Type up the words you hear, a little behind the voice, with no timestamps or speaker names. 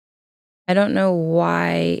I don't know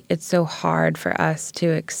why it's so hard for us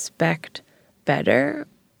to expect better.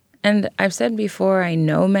 And I've said before, I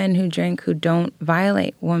know men who drink who don't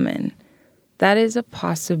violate women. That is a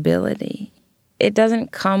possibility. It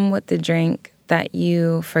doesn't come with the drink that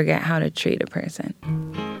you forget how to treat a person.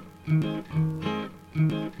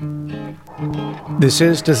 This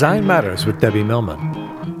is Design Matters with Debbie Millman.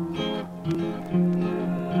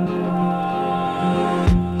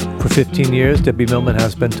 For 15 years, Debbie Millman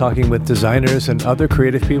has been talking with designers and other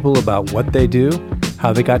creative people about what they do,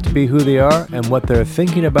 how they got to be who they are, and what they're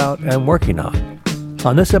thinking about and working on.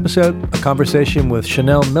 On this episode, a conversation with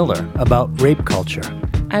Chanel Miller about rape culture.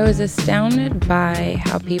 I was astounded by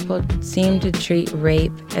how people seem to treat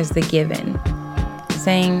rape as the given,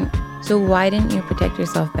 saying, "So why didn't you protect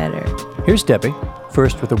yourself better?" Here's Debbie,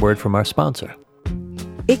 first with a word from our sponsor.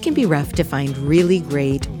 It can be rough to find really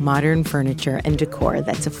great modern furniture and decor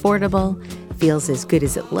that's affordable, feels as good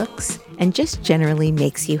as it looks, and just generally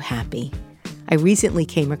makes you happy. I recently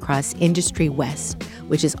came across Industry West,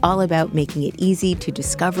 which is all about making it easy to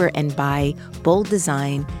discover and buy bold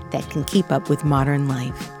design that can keep up with modern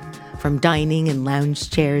life. From dining and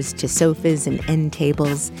lounge chairs to sofas and end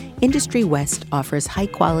tables, Industry West offers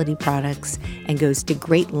high-quality products and goes to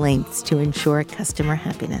great lengths to ensure customer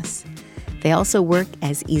happiness. They also work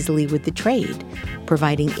as easily with the trade,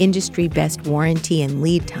 providing industry-best warranty and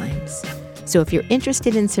lead times. So if you're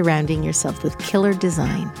interested in surrounding yourself with killer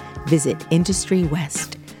design, visit Industry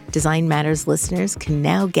West. Design Matters listeners can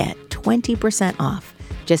now get 20% off.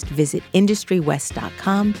 Just visit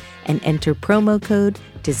industrywest.com and enter promo code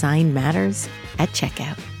Design Matters at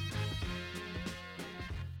checkout.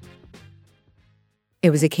 It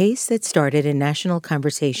was a case that started a national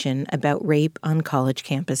conversation about rape on college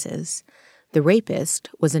campuses. The rapist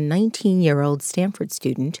was a 19-year-old Stanford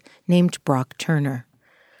student named Brock Turner.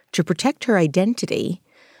 To protect her identity,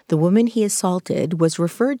 the woman he assaulted was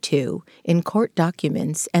referred to in court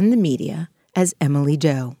documents and the media as Emily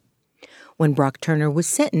Doe. When Brock Turner was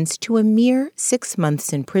sentenced to a mere 6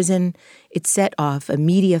 months in prison, it set off a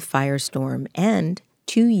media firestorm, and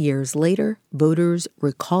 2 years later, voters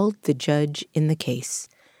recalled the judge in the case.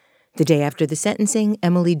 The day after the sentencing,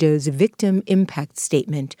 Emily Doe's victim impact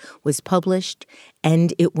statement was published,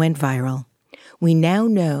 and it went viral. We now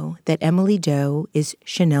know that Emily Doe is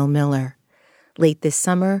Chanel Miller. Late this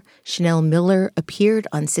summer, Chanel Miller appeared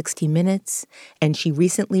on 60 Minutes, and she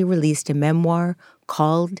recently released a memoir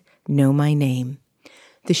called Know My Name.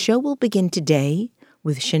 The show will begin today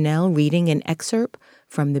with Chanel reading an excerpt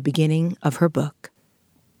from the beginning of her book.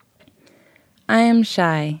 I am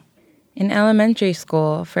shy. In elementary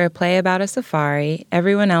school, for a play about a safari,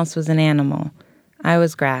 everyone else was an animal. I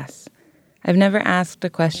was grass. I've never asked a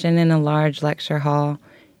question in a large lecture hall.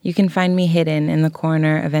 You can find me hidden in the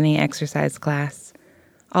corner of any exercise class.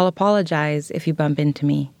 I'll apologize if you bump into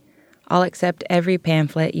me. I'll accept every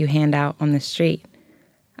pamphlet you hand out on the street.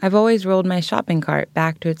 I've always rolled my shopping cart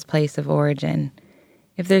back to its place of origin.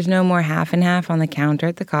 If there's no more half and half on the counter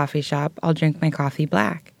at the coffee shop, I'll drink my coffee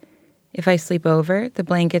black. If I sleep over, the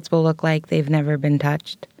blankets will look like they've never been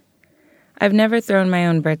touched. I've never thrown my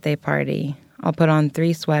own birthday party. I'll put on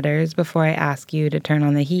 3 sweaters before I ask you to turn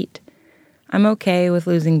on the heat. I'm okay with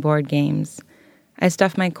losing board games. I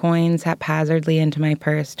stuff my coins haphazardly into my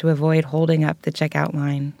purse to avoid holding up the checkout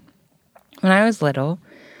line. When I was little,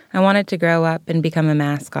 I wanted to grow up and become a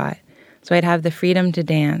mascot, so I'd have the freedom to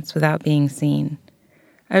dance without being seen.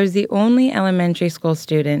 I was the only elementary school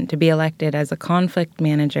student to be elected as a conflict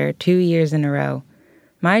manager 2 years in a row.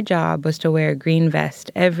 My job was to wear a green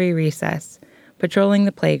vest every recess, patrolling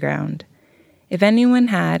the playground. If anyone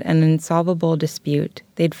had an insolvable dispute,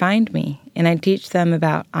 they'd find me, and I'd teach them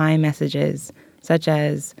about I messages, such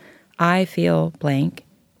as, I feel blank,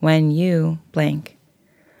 when you blank.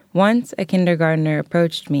 Once a kindergartner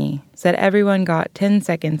approached me, said everyone got 10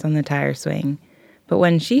 seconds on the tire swing, but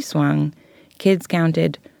when she swung, kids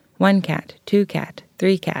counted 1 cat, 2 cat,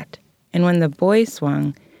 3 cat, and when the boys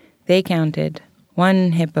swung, they counted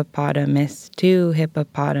 1 hippopotamus, 2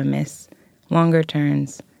 hippopotamus, longer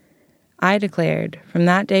turns. I declared, from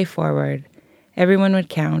that day forward, everyone would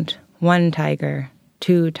count 1 tiger,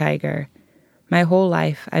 2 tiger. My whole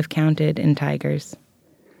life I've counted in tigers.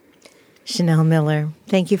 Chanel Miller,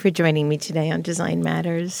 thank you for joining me today on Design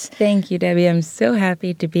Matters. Thank you, Debbie. I'm so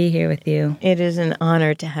happy to be here with you. It is an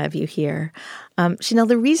honor to have you here. Chanel,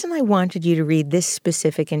 the reason I wanted you to read this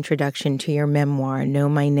specific introduction to your memoir, Know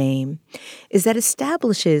My Name, is that it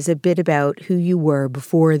establishes a bit about who you were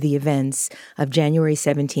before the events of January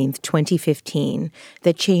 17th, 2015,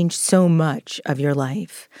 that changed so much of your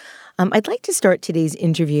life. I'd like to start today's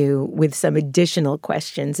interview with some additional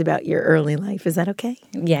questions about your early life. Is that okay?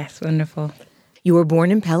 Yes, wonderful. You were born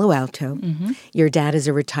in Palo Alto. Mm-hmm. Your dad is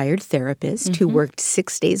a retired therapist who worked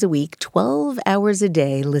 6 days a week, 12 hours a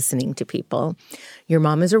day listening to people. Your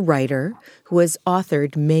mom is a writer who has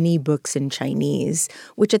authored many books in Chinese,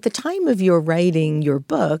 which at the time of your writing your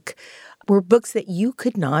book were books that you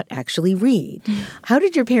could not actually read. How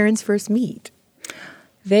did your parents first meet?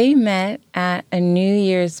 They met at a New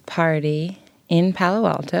Year's party in Palo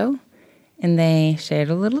Alto, and they shared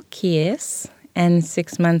a little kiss. And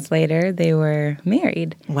 6 months later, they were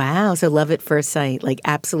married. Wow. So love at first sight, like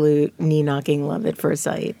absolute knee-knocking love at first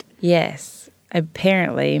sight. Yes.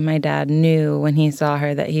 Apparently, my dad knew when he saw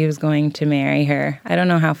her that he was going to marry her. I don't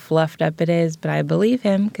know how fluffed up it is, but I believe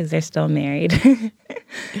him because they're still married.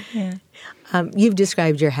 Yeah. You've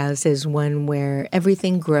described your house as one where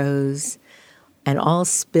everything grows and all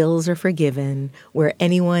spills are forgiven, where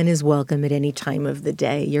anyone is welcome at any time of the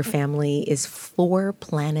day. Your family is 4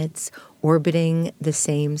 planets orbiting the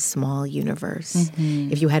same small universe.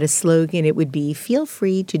 Mm-hmm. If you had a slogan, it would be, feel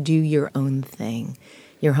free to do your own thing.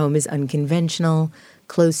 Your home is unconventional,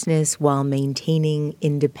 closeness while maintaining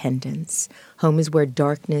independence. Home is where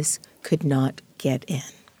darkness could not get in.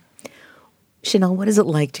 Chanel, what is it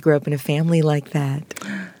like to grow up in a family like that?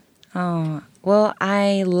 Oh, well,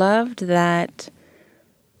 I loved that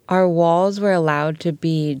our walls were allowed to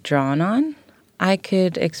be drawn on. I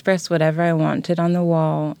could express whatever I wanted on the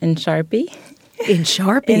wall in Sharpie. In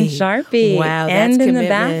Sharpie? In Sharpie. Wow, that's and in commitment. the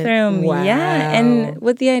bathroom. Wow. Yeah, and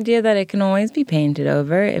with the idea that it can always be painted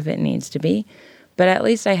over if it needs to be. But at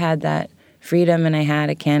least I had that freedom, and I had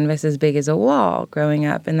a canvas as big as a wall growing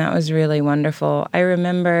up, and that was really wonderful. I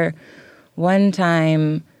remember one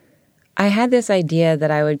time I had this idea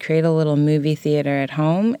that I would create a little movie theater at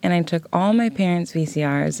home, and I took all my parents'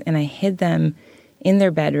 VCRs and I hid them in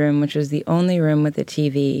their bedroom, which was the only room with a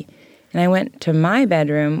TV. And I went to my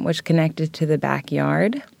bedroom, which connected to the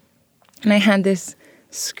backyard, and I had this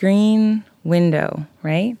screen window,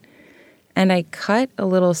 right? And I cut a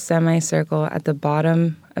little semicircle at the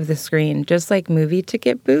bottom of the screen, just like movie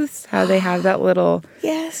ticket booths, how they have that little...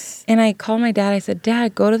 Yes. And I called my dad. I said,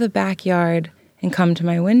 Dad, go to the backyard and come to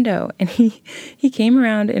my window. And he came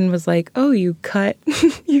around and was like, oh, you cut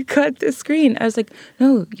the screen. I was like,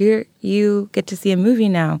 no, you get to see a movie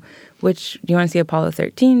now. Which, do you want to see Apollo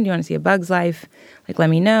 13? Do you want to see A Bug's Life? Like, let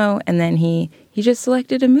me know. And then he just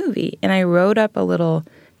selected a movie. And I wrote up a little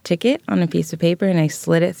ticket on a piece of paper and I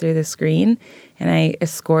slid it through the screen. And I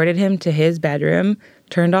escorted him to his bedroom,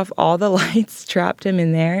 turned off all the lights, trapped him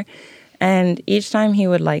in there. And each time he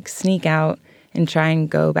would like sneak out and try and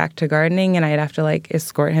go back to gardening, and I'd have to like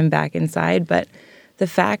escort him back inside. But the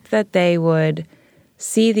fact that they would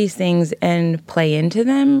see these things and play into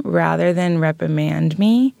them rather than reprimand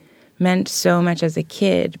me meant so much as a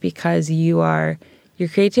kid, because your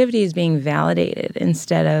creativity is being validated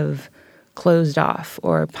instead of closed off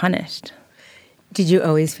or punished. Did you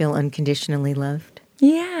always feel unconditionally loved?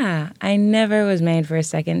 Yeah, I never was made for a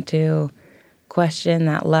second to question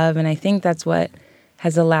that love, and I think that's what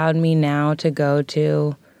has allowed me now to go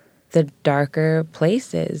to the darker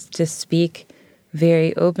places, to speak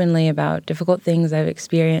very openly about difficult things I've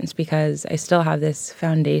experienced, because I still have this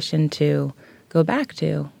foundation to go back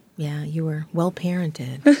to. Yeah, you were well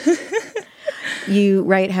parented. You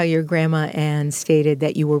write how your grandma Anne stated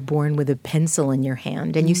that you were born with a pencil in your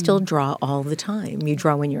hand, and you still draw all the time. You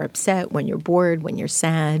draw when you're upset, when you're bored, when you're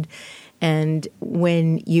sad. And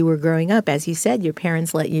when you were growing up, as you said, your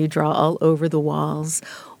parents let you draw all over the walls.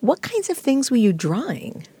 What kinds of things were you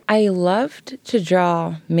drawing? I loved to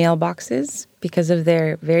draw mailboxes because of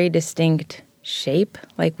their very distinct shape,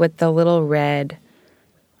 like with the little red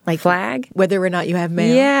flag. Whether or not you have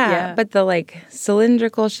mail? Yeah, but the like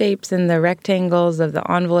cylindrical shapes and the rectangles of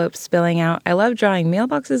the envelopes spilling out. I love drawing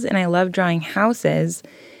mailboxes and I love drawing houses.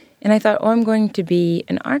 And I thought, I'm going to be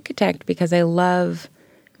an architect because I love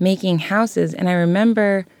making houses. And I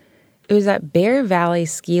remember it was at Bear Valley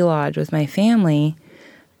Ski Lodge with my family,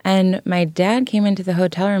 and my dad came into the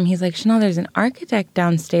hotel room. He's like, Chanel, there's an architect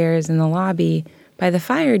downstairs in the lobby by the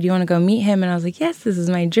fire. Do you want to go meet him? And I was like, yes, this is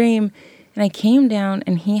my dream. And I came down,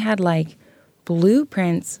 and he had like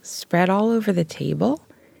blueprints spread all over the table,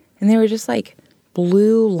 and they were just like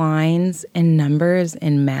blue lines and numbers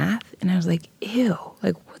and math. And I was like, ew,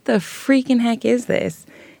 like what the freaking heck is this?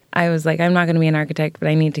 I was like, I'm not going to be an architect, but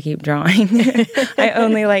I need to keep drawing. I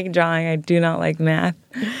only like drawing. I do not like math.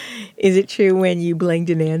 Is it true when you blanked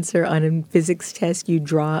an answer on a physics test, you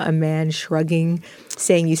draw a man shrugging,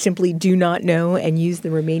 saying you simply do not know, and use the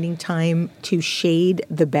remaining time to shade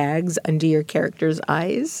the bags under your character's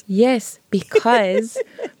eyes? Yes, because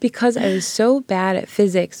I was so bad at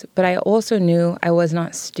physics, but I also knew I was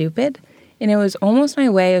not stupid. And it was almost my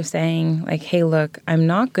way of saying, like, hey, look, I'm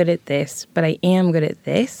not good at this, but I am good at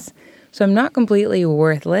this. So I'm not completely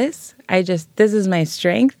worthless. This is my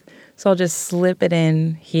strength. So I'll just slip it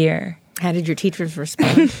in here. How did your teachers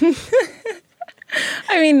respond?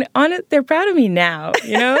 I mean, they're proud of me now,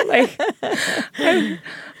 like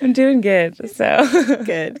I'm doing good. So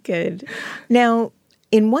Good. Now,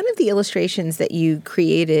 in one of the illustrations that you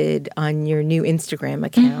created on your new Instagram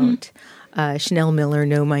account, Chanel Miller,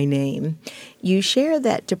 Know My Name, you share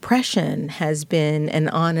that depression has been an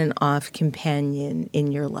on and off companion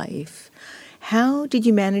in your life. How did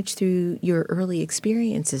you manage through your early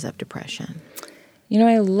experiences of depression?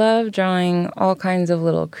 I love drawing all kinds of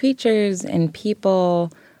little creatures and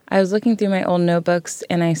people. I was looking through my old notebooks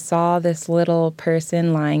and I saw this little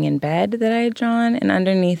person lying in bed that I had drawn, and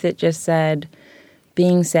underneath it just said,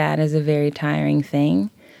 being sad is a very tiring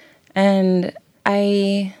thing. And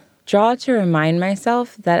I draw to remind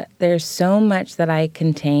myself that there's so much that I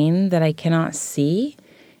contain that I cannot see.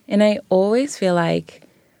 And I always feel like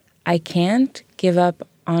I can't give up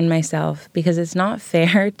on myself because it's not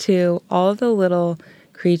fair to all the little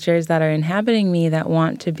creatures that are inhabiting me that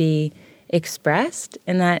want to be expressed,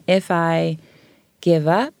 and that if I give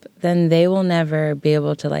up, then they will never be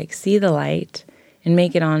able to see the light and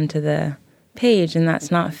make it onto the page, and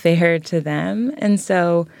that's not fair to them. And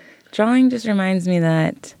so drawing just reminds me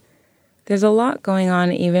that there's a lot going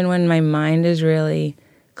on even when my mind is really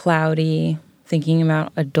cloudy, thinking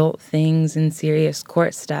about adult things and serious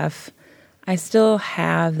court stuff. I still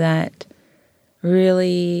have that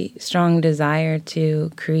really strong desire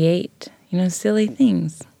to create, silly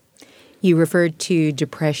things. You referred to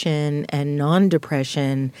depression and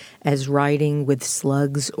non-depression as riding with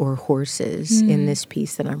slugs or horses in this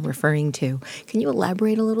piece that I'm referring to. Can you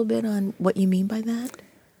elaborate a little bit on what you mean by that?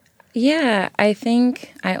 Yeah, I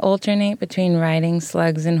think I alternate between riding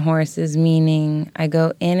slugs and horses, meaning I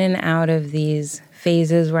go in and out of these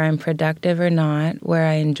phases where I'm productive or not, where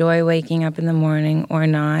I enjoy waking up in the morning or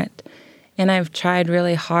not. And I've tried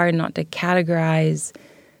really hard not to categorize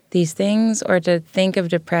these things or to think of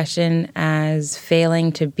depression as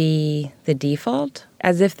failing to be the default,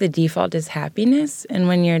 as if the default is happiness. And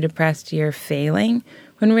when you're depressed, you're failing,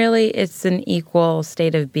 when really it's an equal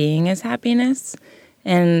state of being as happiness.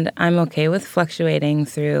 And I'm okay with fluctuating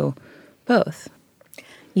through both.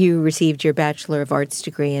 You received your Bachelor of Arts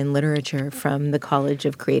degree in literature from the College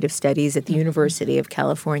of Creative Studies at the University of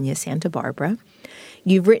California, Santa Barbara.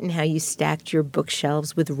 You've written how you stacked your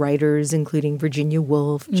bookshelves with writers including Virginia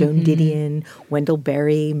Woolf, Joan Didion, Wendell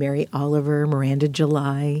Berry, Mary Oliver, Miranda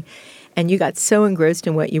July. And you got so engrossed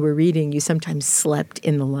in what you were reading, you sometimes slept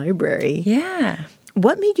in the library. Yeah.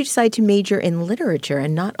 What made you decide to major in literature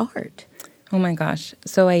and not art? Oh my gosh.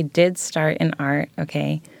 So I did start in art,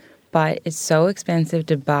 okay, but it's so expensive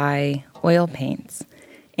to buy oil paints.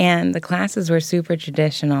 And the classes were super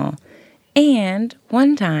traditional. And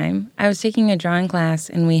one time I was taking a drawing class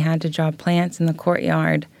and we had to draw plants in the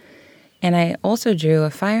courtyard. And I also drew a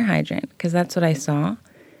fire hydrant because that's what I saw.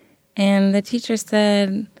 And the teacher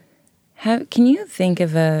said, can you think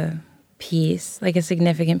of a piece, like a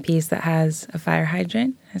significant piece that has a fire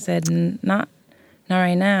hydrant? I said, not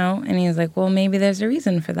right now. And he was like, well, maybe there's a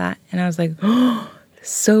reason for that. And I was like, oh,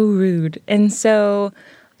 so rude. And so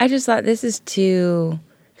I just thought, this is too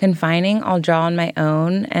confining. I'll draw on my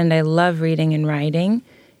own. And I love reading and writing.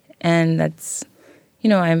 And that's,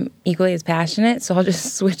 I'm equally as passionate. So I'll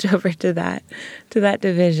just switch over to that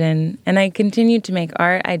division. And I continued to make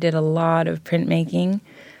art. I did a lot of printmaking.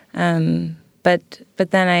 But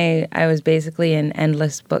then I was basically in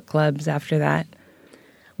endless book clubs after that.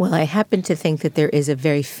 Well, I happen to think that there is a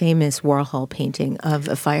very famous Warhol painting of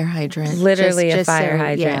a fire hydrant. Literally a fire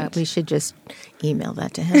hydrant. Yeah, we should just email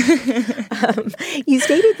that to him. You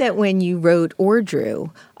stated that when you wrote or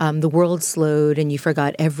drew, the world slowed and you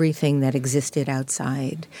forgot everything that existed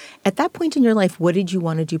outside. At that point in your life, what did you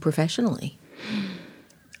want to do professionally?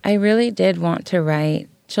 I really did want to write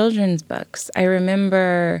children's books. I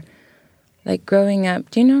remember, growing up,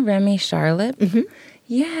 do you know Remy Charlotte? Mm-hmm.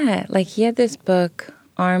 Yeah, he had this book,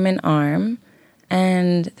 Arm in Arm,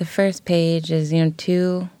 and the first page is,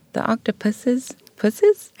 the octopuses.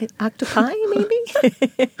 Pusses? Octopi, maybe?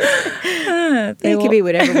 It could be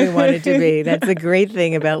whatever we want it to be. That's the great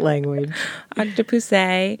thing about language.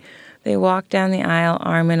 Octopusae. They walk down the aisle,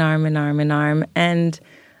 arm in arm in arm in arm. And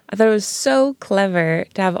I thought it was so clever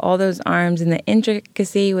to have all those arms and the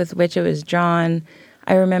intricacy with which it was drawn.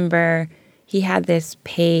 I remember he had this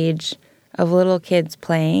page of little kids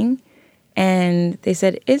playing, and they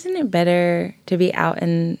said, "Isn't it better to be out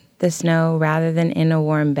in the snow rather than in a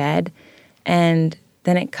warm bed?" And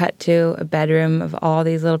then it cut to a bedroom of all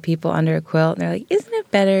these little people under a quilt. And they're like, "Isn't it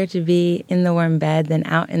better to be in the warm bed than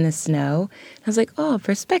out in the snow?" And I was like, oh,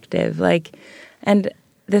 perspective. And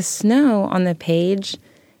the snow on the page,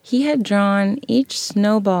 he had drawn each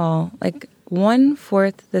snowball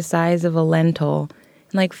 1/4 the size of a lentil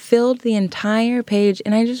and filled the entire page.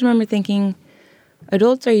 And I just remember thinking,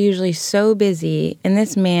 adults are usually so busy, and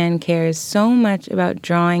this man cares so much about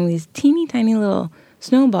drawing these teeny tiny little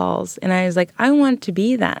snowballs. And I was like, I want to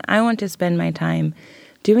be that. I want to spend my time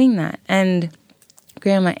doing that. And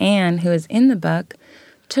Grandma Ann, who is in the book,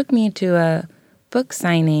 took me to a book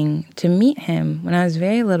signing to meet him when I was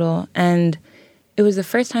very little. And it was the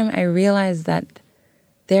first time I realized that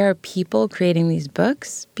there are people creating these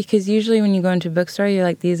books, because usually when you go into a bookstore, you're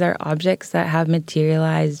like, these are objects that have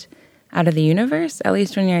materialized out of the universe, at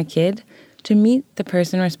least when you're a kid. To meet the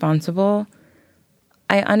person responsible,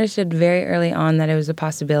 I understood very early on that it was a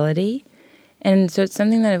possibility. And so it's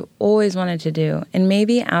something that I've always wanted to do. And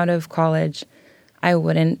maybe out of college, I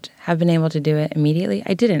wouldn't have been able to do it immediately.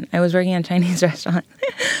 I didn't. I was working at a Chinese restaurant.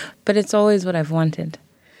 But it's always what I've wanted.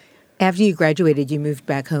 After you graduated, you moved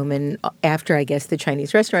back home. And after, I guess, the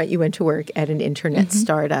Chinese restaurant, you went to work at an internet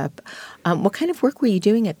startup. What kind of work were you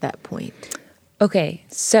doing at that point? Okay,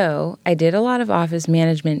 so I did a lot of office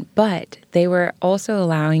management, but they were also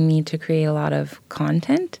allowing me to create a lot of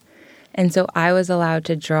content. And so I was allowed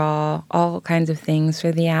to draw all kinds of things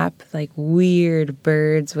for the app, like weird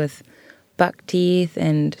birds with buck teeth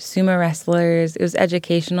and sumo wrestlers. It was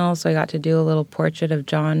educational, so I got to do a little portrait of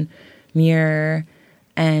John Muir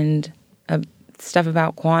and stuff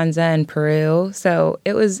about Kwanzaa and Peru. So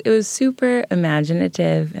it was super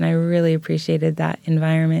imaginative, and I really appreciated that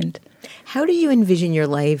environment. How do you envision your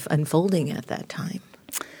life unfolding at that time?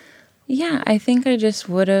 Yeah, I think I just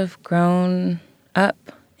would have grown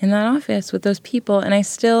up in that office with those people, and I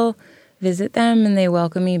still visit them, and they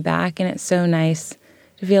welcome me back, and it's so nice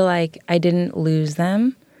to feel like I didn't lose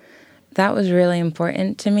them. That was really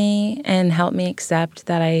important to me and helped me accept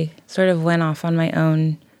that I sort of went off on my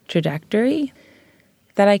own trajectory,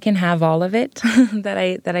 that I can have all of it, that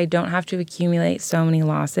I don't have to accumulate so many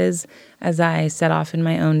losses as I set off in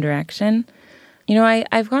my own direction. You know,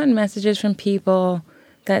 I've gotten messages from people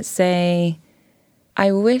that say,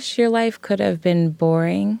 I wish your life could have been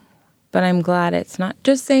boring, but I'm glad it's not.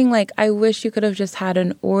 Just saying, I wish you could have just had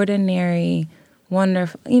an ordinary,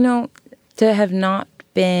 wonderful, to have not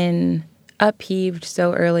been upheaved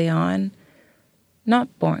so early on.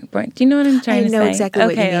 Not boring. Do you know what I'm trying to say? I know exactly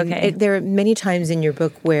what you mean. Okay. There are many times in your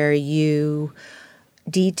book where you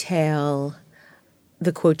detail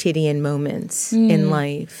the quotidian moments in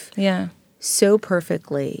life so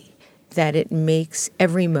perfectly that it makes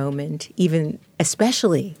every moment, even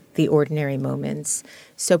especially the ordinary moments,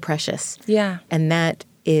 so precious. Yeah. And that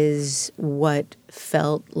is what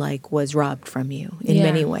felt like was robbed from you in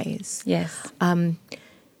many ways. Yes.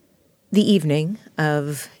 The evening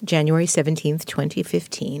of January 17th,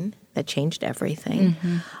 2015, that changed everything.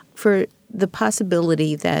 For the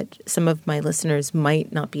possibility that some of my listeners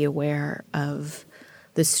might not be aware of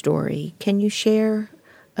the story, can you share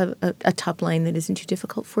a top line that isn't too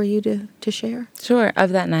difficult for you to share? Sure. Of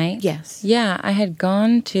that night? Yes. Yeah. I had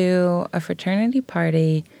gone to a fraternity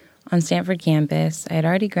party on Stanford campus. I had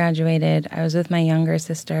already graduated. I was with my younger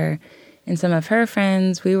sister and some of her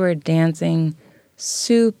friends. We were dancing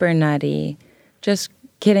super nutty, just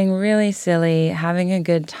getting really silly, having a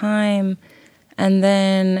good time. And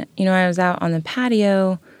then, I was out on the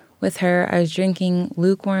patio with her. I was drinking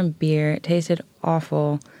lukewarm beer. It tasted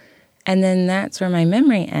awful. And then that's where my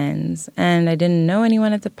memory ends. And I didn't know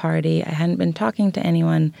anyone at the party. I hadn't been talking to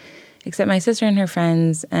anyone except my sister and her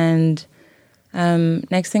friends. And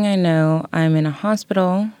next thing I know, I'm in a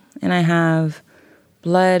hospital, and I have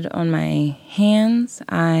blood on my hands.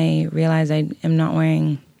 I realize I am not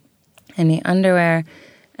wearing any underwear,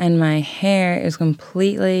 and my hair is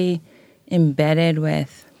completely embedded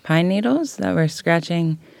with pine needles that were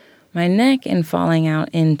scratching my neck and falling out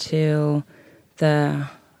into the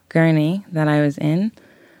gurney that I was in.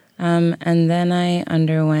 And then I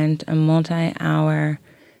underwent a multi-hour,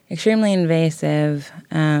 extremely invasive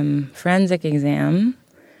forensic exam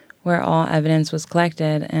where all evidence was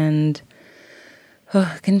collected, and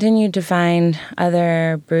continued to find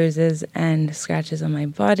other bruises and scratches on my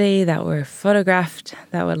body that were photographed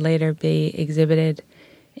that would later be exhibited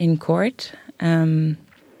in court.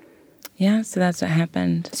 Yeah, so that's what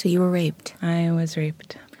happened. So you were raped. I was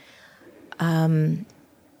raped. We're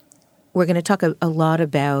going to talk a lot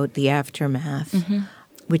about the aftermath,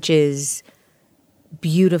 which is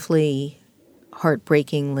beautifully,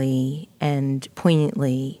 heartbreakingly, and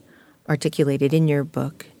poignantly articulated in your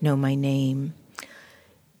book, Know My Name.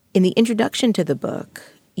 In the introduction to the book,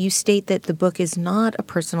 you state that the book is not a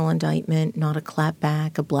personal indictment, not a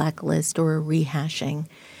clapback, a blacklist, or a rehashing.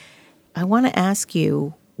 I want to ask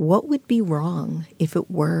you, what would be wrong if it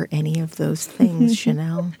were any of those things,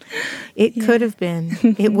 Chanel? It could have been.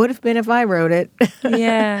 It would have been if I wrote it.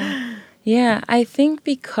 Yeah, I think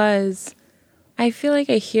because I feel like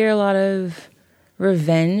I hear a lot of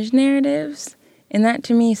revenge narratives, and that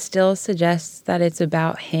to me still suggests that it's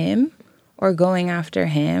about him or going after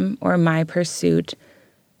him or my pursuit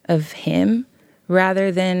of him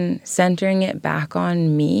rather than centering it back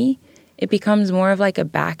on me. It becomes more of like a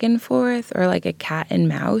back and forth or like a cat and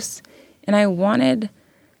mouse. And I wanted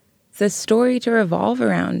the story to revolve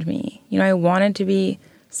around me. You know, I wanted to be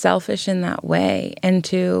selfish in that way and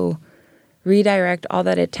to redirect all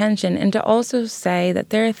that attention and to also say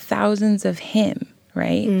that there are thousands of him,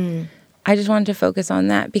 right? I just wanted to focus on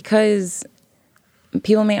that because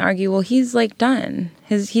people may argue, well, he's like done.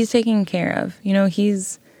 He's taken care of. You know,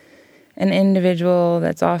 he's an individual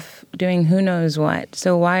that's off doing who knows what.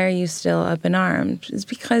 So why are you still up in arms? It's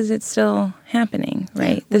because it's still happening,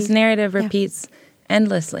 right? Yeah, this narrative repeats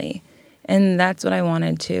endlessly. And that's what I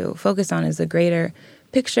wanted to focus on, is the greater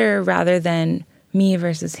picture rather than me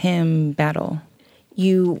versus him battle.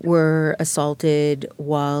 You were assaulted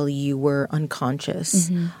while you were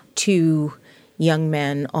unconscious. Two young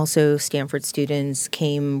men, also Stanford students,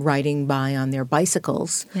 came riding by on their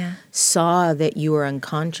bicycles, saw that you were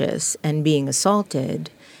unconscious and being assaulted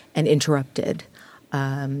and interrupted.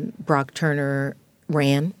 Brock Turner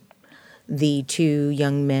ran. The two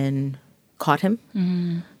young men caught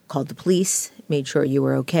him, called the police, made sure you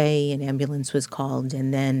were okay, an ambulance was called,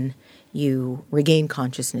 and then you regained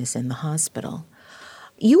consciousness in the hospital.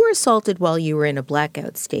 You were assaulted while you were in a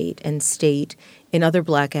blackout state, and state, in other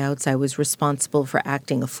blackouts, I was responsible for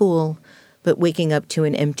acting a fool, but waking up to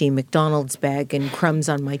an empty McDonald's bag and crumbs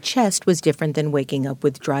on my chest was different than waking up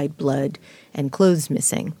with dried blood and clothes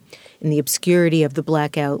missing. In the obscurity of the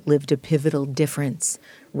blackout lived a pivotal difference.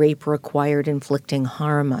 Rape required inflicting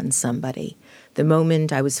harm on somebody. The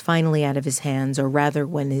moment I was finally out of his hands, or rather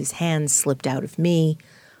when his hands slipped out of me,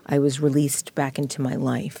 I was released back into my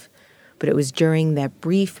life. But it was during that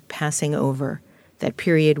brief passing over, that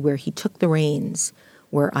period where he took the reins,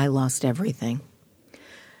 where I lost everything.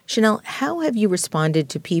 Chanel, how have you responded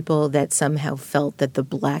to people that somehow felt that the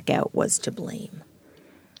blackout was to blame?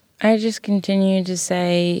 I just continue to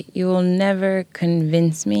say, you will never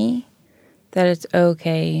convince me that it's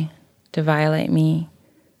okay to violate me.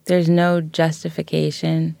 There's no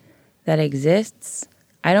justification that exists.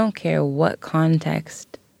 I don't care what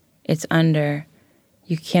context it's under.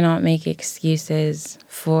 You cannot make excuses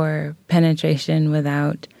for penetration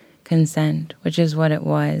without consent, which is what it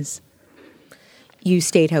was. You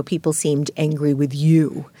state how people seemed angry with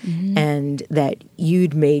you and that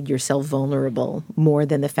you'd made yourself vulnerable more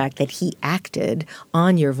than the fact that he acted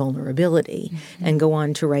on your vulnerability, and go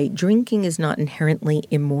on to write, drinking is not inherently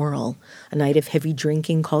immoral. A night of heavy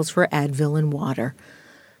drinking calls for Advil and water,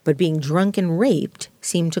 but being drunk and raped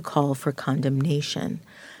seemed to call for condemnation.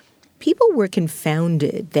 People were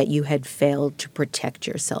confounded that you had failed to protect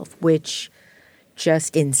yourself, which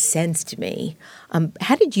just incensed me.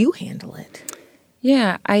 How did you handle it?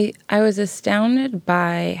 Yeah, I was astounded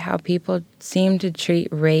by how people seem to treat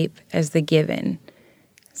rape as the given,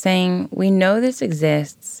 saying, we know this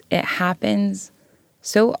exists, it happens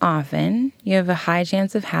so often, you have a high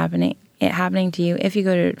chance of it happening to you if you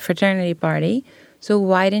go to a fraternity party, so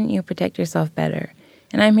why didn't you protect yourself better?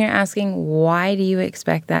 And I'm here asking, why do you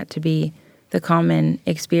expect that to be the common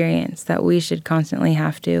experience that we should constantly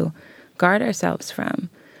have to guard ourselves from?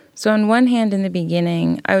 So on one hand, in the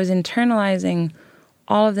beginning, I was internalizing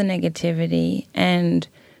all of the negativity and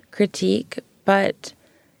critique, but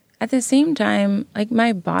at the same time, like,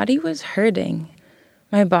 my body was hurting.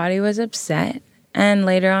 My body was upset, and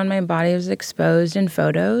later on my body was exposed in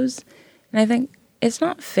photos. And I think it's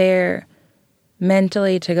not fair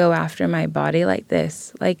mentally to go after my body like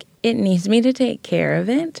this. Like, it needs me to take care of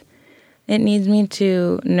it. It needs me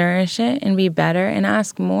to nourish it and be better and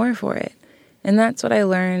ask more for it. And that's what I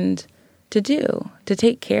learned to do, to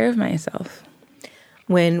take care of myself.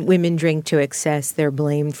 When women drink to excess, they're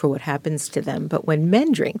blamed for what happens to them. But when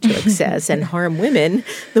men drink to excess and harm women,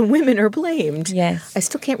 the women are blamed. Yes. I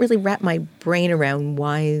still can't really wrap my brain around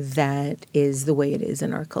why that is the way it is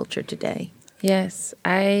in our culture today. Yes,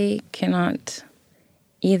 I cannot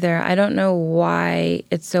either. I don't know why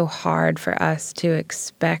it's so hard for us to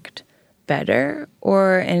expect better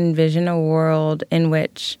or envision a world in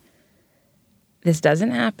which this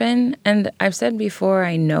doesn't happen. And I've said before,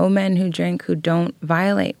 I know men who drink who don't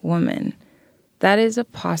violate women. That is a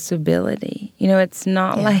possibility. It's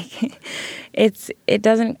not like it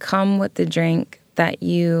doesn't come with the drink that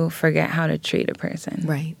you forget how to treat a person.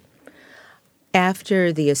 Right.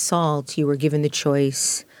 After the assault, you were given the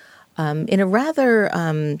choice in a rather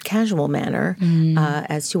casual manner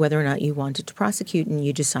as to whether or not you wanted to prosecute, and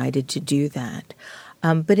you decided to do that.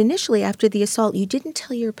 But initially, after the assault, you didn't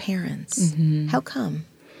tell your parents. How come?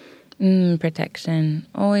 Protection.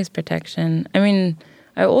 Always protection. I mean,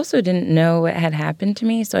 I also didn't know what had happened to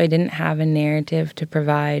me, so I didn't have a narrative to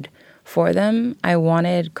provide for them. I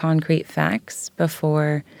wanted concrete facts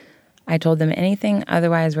before I told them anything.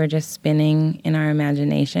 Otherwise, we're just spinning in our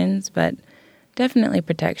imaginations. But definitely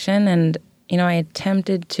protection. And, I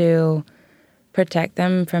attempted to protect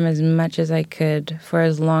them from as much as I could for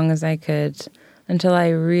as long as I could until I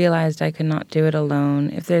realized I could not do it alone.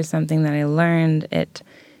 If there's something that I learned, it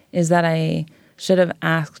is that I should have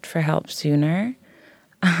asked for help sooner.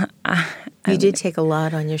 You did take a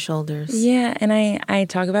lot on your shoulders. Yeah, and I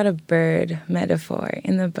talk about a bird metaphor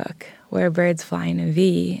in the book where birds fly in a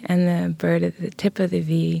V, and the bird at the tip of the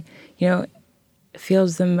V,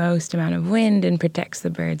 feels the most amount of wind and protects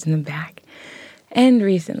the birds in the back. And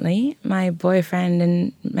recently, my boyfriend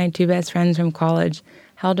and my two best friends from college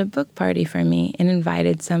held a book party for me and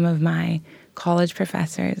invited some of my college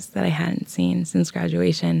professors that I hadn't seen since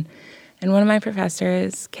graduation. And one of my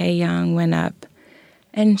professors, Kay Young, went up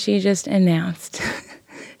and she just announced,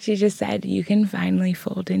 she just said, "You can finally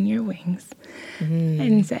fold in your wings,"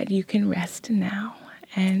 and said, "You can rest now."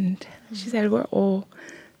 And she said, "We're all,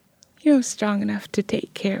 strong enough to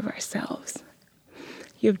take care of ourselves.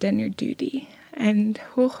 You've done your duty." And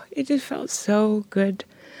it just felt so good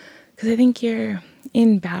because I think you're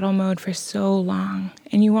in battle mode for so long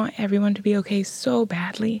and you want everyone to be okay so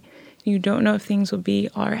badly. You don't know if things will be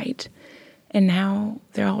all right. And now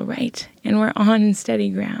they're all right, and we're on steady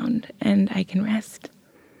ground, and I can rest.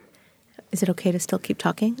 Is it okay to still keep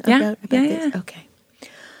talking about this? Yeah. Okay.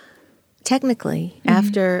 Technically,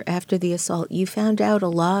 after the assault, you found out a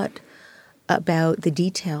lot about the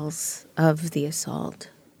details of the assault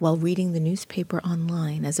while reading the newspaper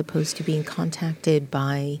online, as opposed to being contacted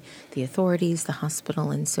by the authorities, the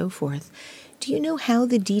hospital, and so forth. Do you know how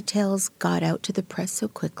the details got out to the press so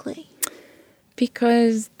quickly?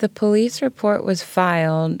 Because the police report was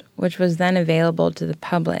filed, which was then available to the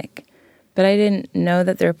public. But I didn't know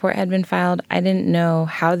that the report had been filed. I didn't know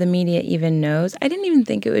how the media even knows. I didn't even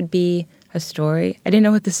think it would be a story. I didn't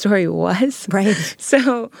know what the story was. Right.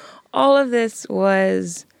 So all of this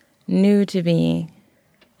was new to me.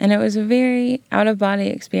 And it was a very out-of-body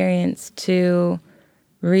experience to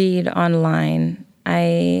read online.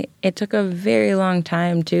 It took a very long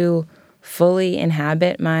time to fully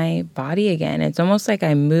inhabit my body again. It's almost like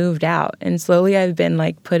I moved out, and slowly I've been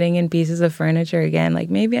putting in pieces of furniture again.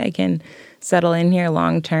 Maybe I can settle in here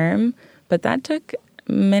long term, but that took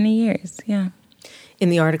many years. Yeah.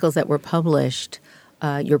 In the articles that were published,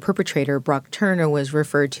 your perpetrator, Brock Turner, was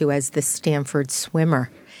referred to as the Stanford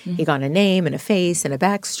swimmer. He got a name and a face and a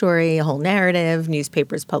backstory, a whole narrative.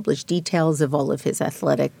 Newspapers published details of all of his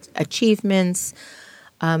athletic achievements.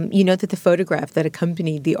 You know that the photograph that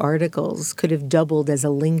accompanied the articles could have doubled as a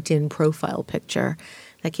LinkedIn profile picture.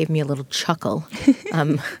 That gave me a little chuckle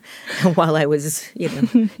while I was,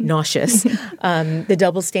 nauseous. The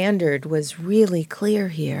double standard was really clear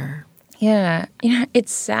here. Yeah.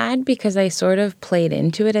 It's sad because I sort of played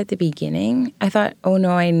into it at the beginning. I thought, oh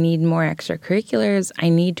no, I need more extracurriculars. I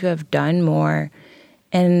need to have done more.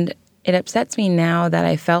 And it upsets me now that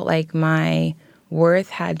I felt like my worth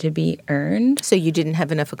had to be earned. So you didn't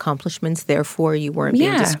have enough accomplishments, therefore you weren't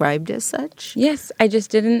being described as such? Yes, I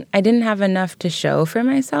didn't have enough to show for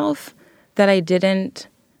myself that I didn't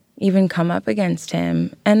even come up against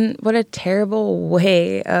him. And what a terrible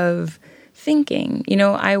way of thinking.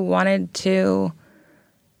 I wanted to,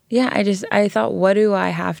 I thought, what do I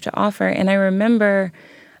have to offer? And I remember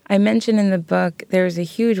I mentioned in the book, there was a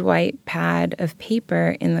huge white pad of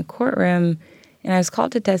paper in the courtroom, and I was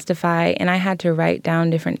called to testify, and I had to write down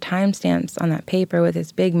different timestamps on that paper with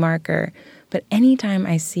this big marker. But anytime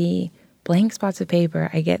I see blank spots of paper,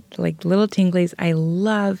 I get little tinglies. I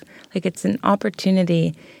love, it's an opportunity.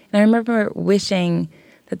 And I remember wishing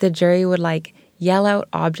that the jury would yell out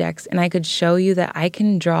objects, and I could show you that I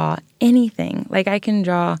can draw anything. I can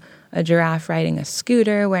draw a giraffe riding a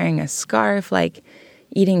scooter, wearing a scarf,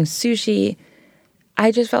 eating sushi.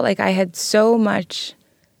 I just felt like I had so much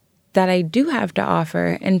that I do have to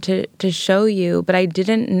offer and to show you, but I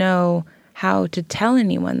didn't know how to tell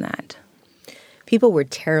anyone that. People were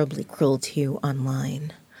terribly cruel to you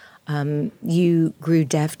online. You grew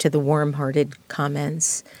deaf to the warm-hearted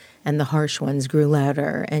comments, and the harsh ones grew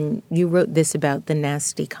louder. And you wrote this about the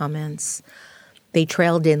nasty comments. They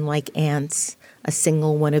trailed in like ants. A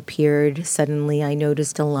single one appeared. Suddenly I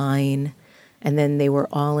noticed a line. And then they were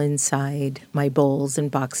all inside my bowls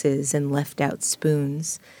and boxes and left-out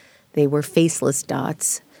spoons. They were faceless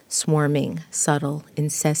dots, swarming, subtle,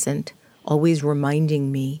 incessant, always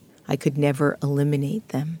reminding me I could never eliminate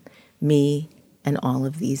them, me and all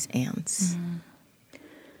of these ants. Mm-hmm.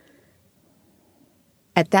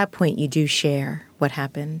 At that point, you do share what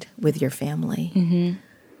happened with your family. Mm-hmm.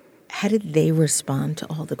 How did they respond to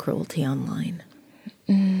all the cruelty online?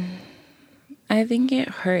 I think it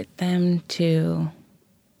hurt them too.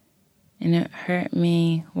 And it hurt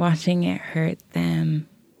me watching it hurt them.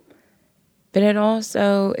 But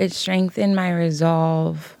it strengthened my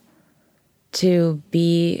resolve to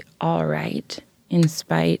be all right in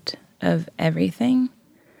spite of everything.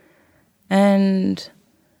 And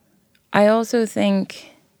I also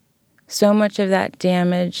think so much of that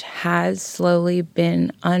damage has slowly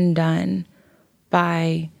been undone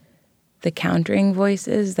by the countering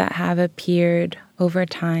voices that have appeared over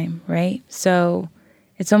time, right? So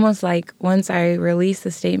it's almost like once I released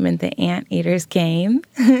the statement, the anteaters came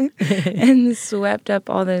and swept up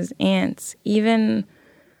all those ants, even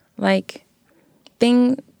like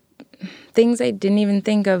things I didn't even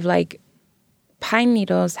think of, like pine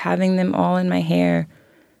needles, having them all in my hair.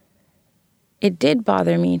 It did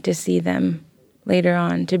bother me to see them later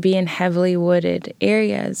on, to be in heavily wooded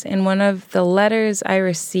areas. And one of the letters I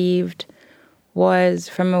received was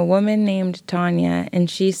from a woman named Tanya, and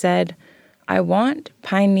she said, I want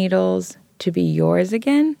pine needles to be yours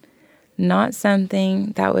again, not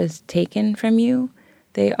something that was taken from you.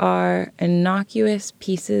 They are innocuous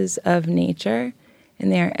pieces of nature, and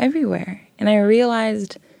they are everywhere. And I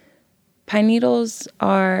realized pine needles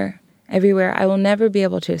are everywhere. I will never be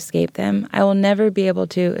able to escape them. I will never be able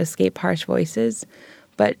to escape harsh voices.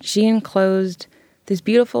 But she enclosed this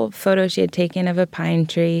beautiful photo she had taken of a pine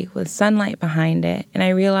tree with sunlight behind it. And I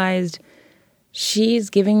realized she's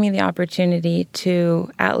giving me the opportunity to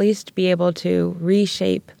at least be able to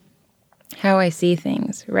reshape how I see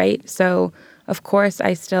things, right? So, of course,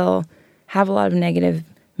 I still have a lot of negative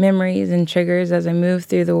memories and triggers as I move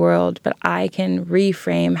through the world, but I can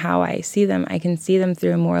reframe how I see them. I can see them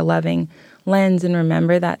through a more loving lens and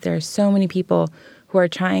remember that there are so many people who are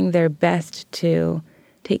trying their best to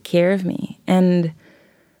take care of me. And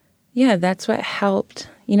yeah, that's what helped.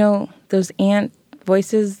 You know, those ant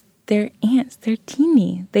voices, they're ants. They're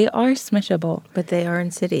teeny. They are smishable. But they are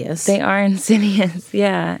insidious. They are insidious,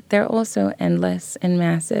 yeah. They're also endless and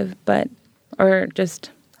massive, or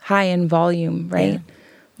just high in volume, right? Yeah.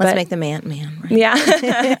 Let's make them Ant-Man, right?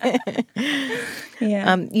 Yeah.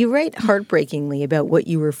 Yeah. You write heartbreakingly about what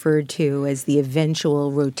you referred to as the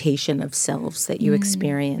eventual rotation of selves that you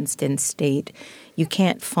experienced and state you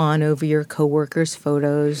can't fawn over your coworkers'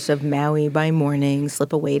 photos of Maui by morning,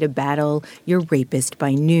 slip away to battle your rapist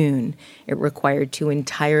by noon. It required two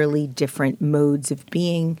entirely different modes of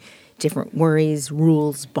being, different worries,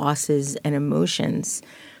 rules, bosses, and emotions.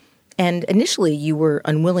 And initially, you were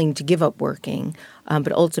unwilling to give up working,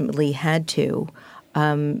 but ultimately had to.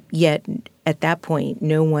 Yet, at that point,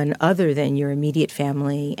 no one other than your immediate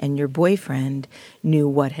family and your boyfriend knew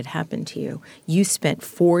what had happened to you. You spent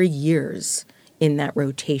 4 years in that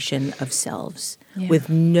rotation of selves with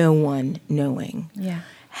no one knowing. Yeah.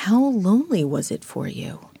 How lonely was it for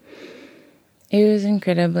you? It was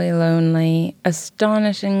incredibly lonely,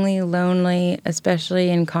 astonishingly lonely, especially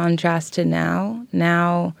in contrast to now.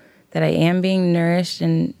 Now that I am being nourished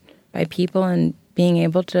and by people and being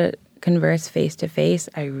able to converse face to face,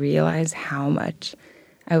 I realize how much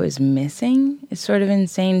I was missing. It's sort of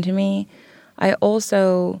insane to me. I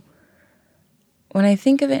also, when I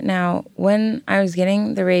think of it now, when I was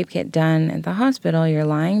getting the rape kit done at the hospital, you're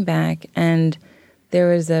lying back and there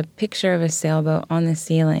was a picture of a sailboat on the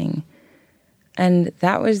ceiling. And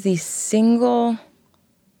that was the single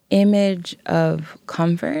image of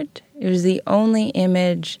comfort. It was the only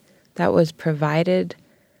image that was provided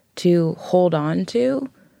to hold on to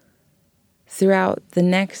throughout the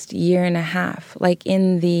next year and a half. Like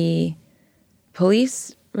in the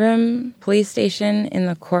police station, in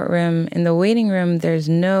the courtroom, in the waiting room, there's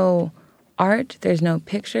no art, there's no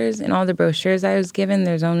pictures. In all the brochures I was given,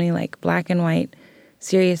 there's only like black and white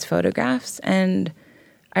serious photographs. And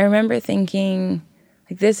I remember thinking,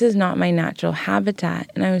 Like, this is not my natural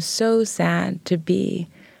habitat. And I was so sad to be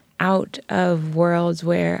out of worlds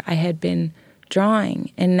where I had been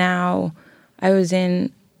drawing. And now I was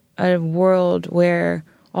in a world where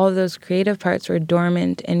all of those creative parts were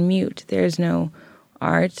dormant and mute. There's no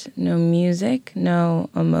art, no music, no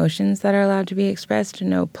emotions that are allowed to be expressed,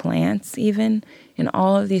 no plants even in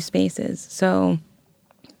all of these spaces. So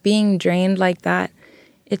being drained like that,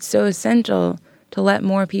 it's so essential to let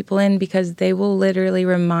more people in, because they will literally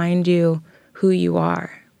remind you who you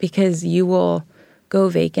are, because you will go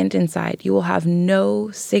vacant inside. You will have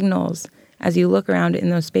no signals as you look around in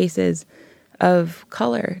those spaces of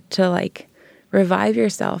color to like revive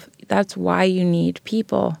yourself. That's why you need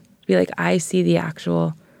people to be like, I see the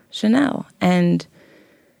actual Chanel. And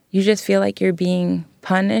you just feel like you're being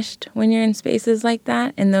punished when you're in spaces like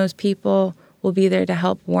that. And those people will be there to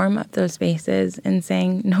help warm up those spaces and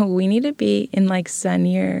saying, no, we need to be in like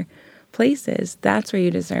sunnier places. That's where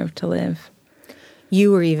you deserve to live.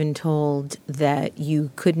 You were even told that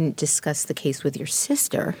you couldn't discuss the case with your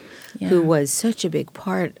sister, who was such a big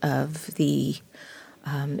part of the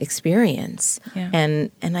experience. Yeah.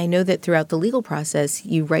 And I know that throughout the legal process,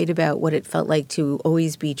 you write about what it felt like to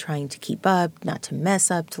always be trying to keep up, not to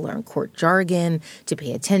mess up, to learn court jargon, to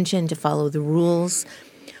pay attention, to follow the rules.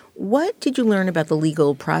 What did you learn about the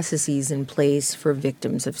legal processes in place for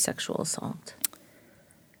victims of sexual assault?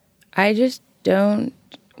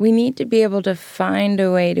 We need to be able to find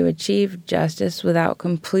a way to achieve justice without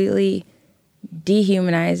completely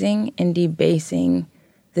dehumanizing and debasing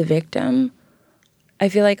the victim. I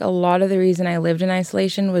feel like a lot of the reason I lived in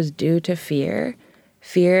isolation was due to fear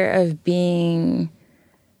of being,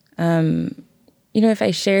 if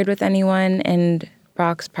I shared with anyone and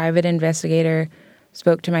Brock's private investigator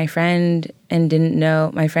spoke to my friend and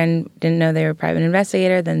my friend didn't know they were a private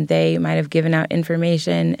investigator, then they might have given out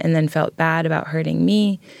information and then felt bad about hurting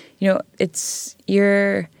me.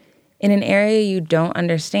 You're in an area you don't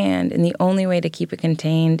understand, and the only way to keep it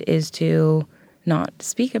contained is to not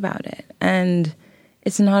speak about it. And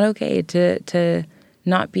it's not okay to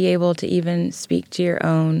not be able to even speak to your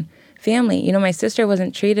own family. My sister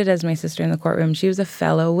wasn't treated as my sister in the courtroom. She was a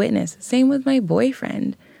fellow witness. Same with my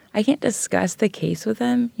boyfriend. I can't discuss the case with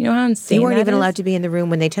them. You know how insane You weren't that even is? allowed to be in the room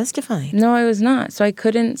when they testified. No, I was not. So I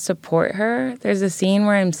couldn't support her. There's a scene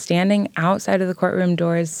where I'm standing outside of the courtroom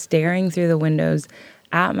doors, staring through the windows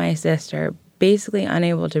at my sister, basically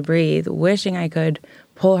unable to breathe, wishing I could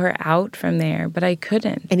pull her out from there, but I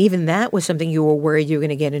couldn't. And even that was something you were worried you were going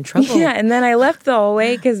to get in trouble. Yeah, and then I left the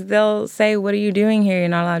hallway because they'll say, what are you doing here? You're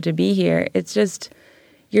not allowed to be here. It's just,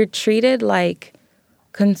 you're treated like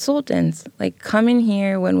consultants, like come in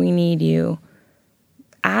here when we need you,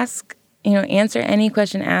 answer any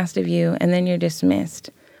question asked of you, and then you're dismissed.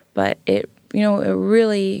 But it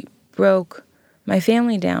really broke my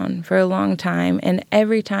family down for a long time. And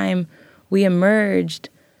every time we emerged,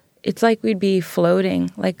 it's like we'd be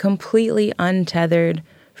floating, like completely untethered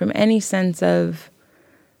from any sense of,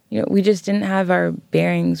 we just didn't have our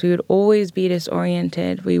bearings. We would always be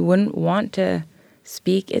disoriented. We wouldn't want to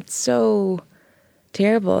speak. It's so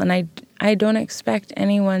terrible, and I don't expect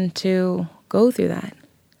anyone to go through that.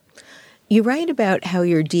 You write about how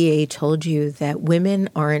your DA told you that women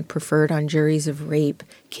aren't preferred on juries of rape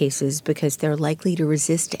cases because they're likely to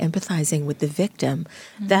resist empathizing with the victim.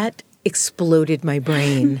 Mm-hmm. That exploded my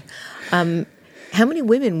brain. How many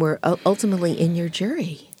women were ultimately in your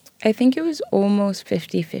jury? I think it was almost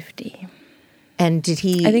 50-50. And did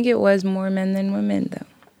he... I think it was more men than women, though.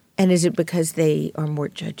 And is it because they are more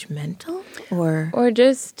judgmental? Or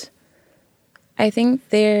just, I think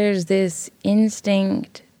there's this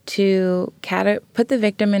instinct to put the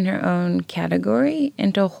victim in her own category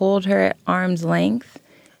and to hold her at arm's length.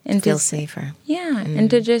 And feel safer. Yeah, and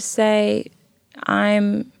to just say,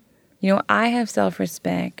 I have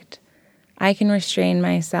self-respect. I can restrain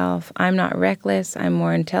myself. I'm not reckless. I'm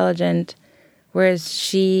more intelligent. Whereas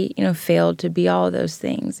she, failed to be all of those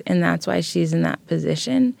things. And that's why she's in that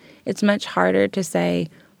position. It's much harder to say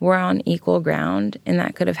we're on equal ground, and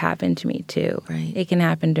that could have happened to me too. Right. It can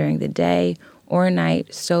happen during the day or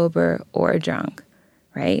night, sober or drunk,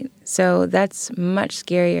 right? So that's much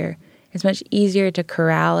scarier. It's much easier to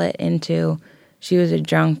corral it into she was a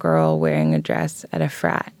drunk girl wearing a dress at a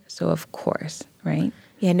frat. So of course, right?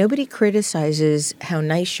 Yeah, nobody criticizes how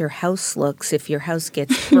nice your house looks if your house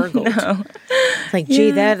gets burgled. No. Like,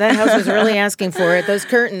 gee, that house was really asking for it. Those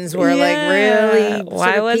curtains were really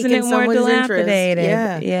why wasn't it more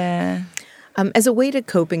dilapidated? Yeah. As a way to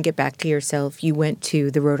cope and get back to yourself, you went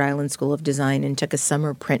to the Rhode Island School of Design and took a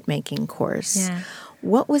summer printmaking course. Yeah.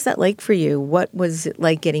 What was that like for you? What was it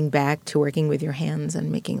like getting back to working with your hands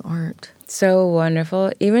and making art? so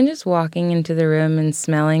wonderful. Even just walking into the room and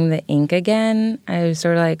smelling the ink again, I was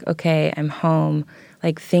sort of like, okay, I'm home.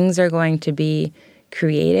 Like, things are going to be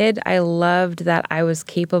created. I loved that I was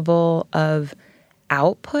capable of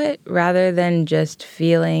output rather than just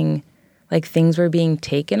feeling like things were being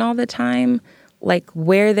taken all the time. Like,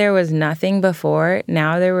 where there was nothing before,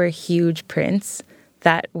 now there were huge prints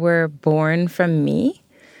that were born from me.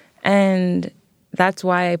 And that's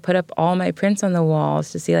why I put up all my prints on the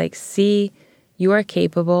walls to see, you are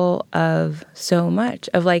capable of so much,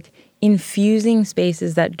 of like infusing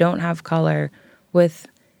spaces that don't have color with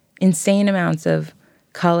insane amounts of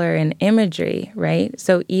color and imagery, right?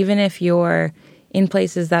 So even if you're in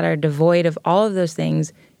places that are devoid of all of those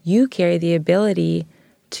things, you carry the ability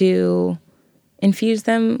to infuse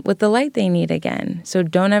them with the light they need again. So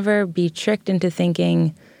don't ever be tricked into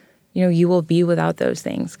thinking, you will be without those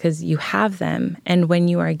things, because you have them. And when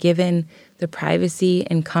you are given the privacy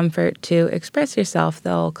and comfort to express yourself,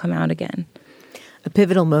 they'll come out again. A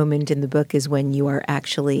pivotal moment in the book is when you are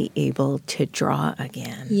actually able to draw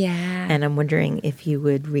again. Yeah. And I'm wondering if you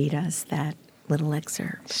would read us that little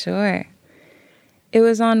excerpt. Sure. It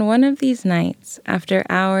was on one of these nights, after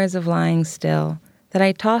hours of lying still, that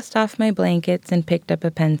I tossed off my blankets and picked up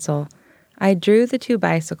a pencil. I drew the 2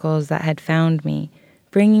 bicycles that had found me,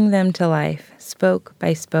 bringing them to life, spoke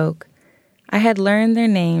by spoke. I had learned their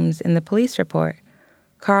names in the police report,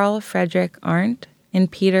 Carl Frederick Arndt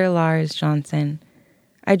and Peter Lars Johnson.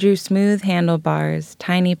 I drew smooth handlebars,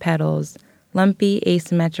 tiny pedals, lumpy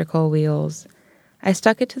asymmetrical wheels. I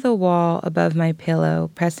stuck it to the wall above my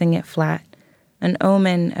pillow, pressing it flat, an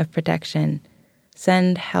omen of protection.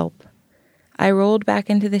 Send help. I rolled back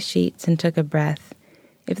into the sheets and took a breath.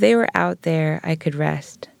 If they were out there, I could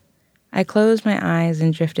rest. I closed my eyes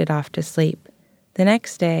and drifted off to sleep. The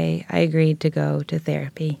next day, I agreed to go to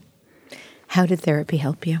therapy. How did therapy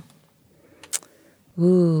help you?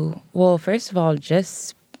 Well, first of all,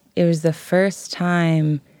 it was the first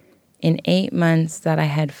time in 8 months that I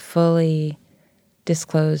had fully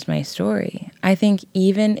disclosed my story. I think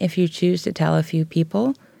even if you choose to tell a few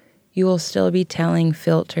people, you will still be telling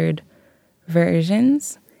filtered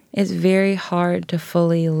versions. It's very hard to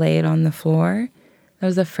fully lay it on the floor. That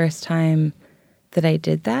was the first time that I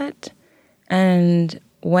did that. And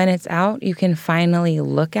when it's out, you can finally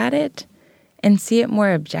look at it and see it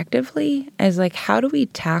more objectively as like, how do we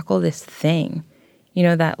tackle this thing,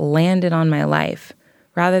 that landed on my life,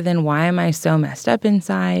 rather than why am I so messed up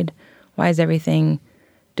inside? Why is everything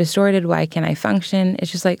distorted? Why can't I function?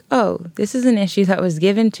 It's just like, oh, this is an issue that was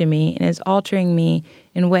given to me and is altering me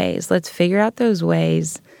in ways. Let's figure out those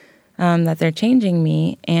ways that they're changing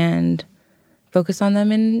me and focus on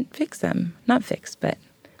them and fix them. Not fix, but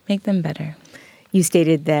make them better. You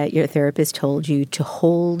stated that your therapist told you to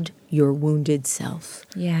hold your wounded self.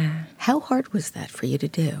 Yeah. How hard was that for you to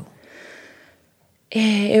do?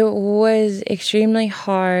 It was extremely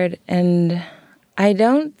hard, and I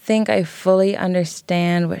don't think I fully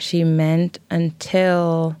understand what she meant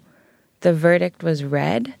until the verdict was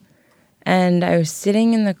read. And I was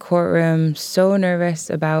sitting in the courtroom so nervous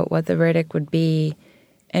about what the verdict would be.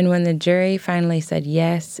 And when the jury finally said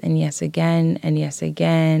yes and yes again and yes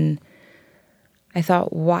again, I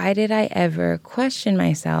thought, why did I ever question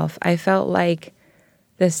myself? I felt like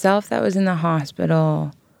the self that was in the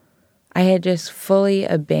hospital, I had just fully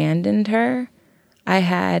abandoned her. I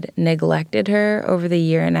had neglected her over the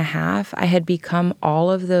 1.5 years. I had become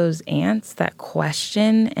all of those aunts that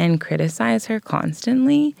question and criticize her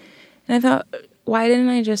constantly. And I thought, why didn't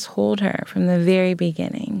I just hold her from the very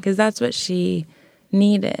beginning? Because that's what she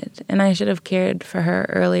needed, and I should have cared for her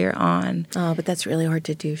earlier on. Oh, but that's really hard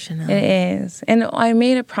to do, Chanel. It is. And I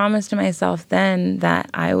made a promise to myself then that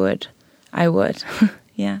I would.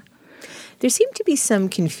 Yeah. There seemed to be some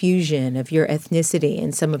confusion of your ethnicity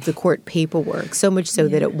in some of the court paperwork, so much so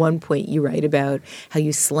that at one point you write about how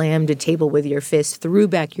you slammed a table with your fist, threw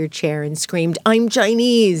back your chair, and screamed, "I'm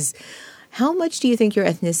Chinese." How much do you think your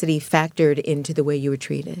ethnicity factored into the way you were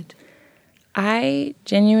treated? I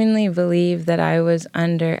genuinely believe that I was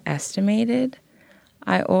underestimated.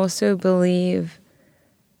 I also believe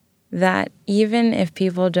that even if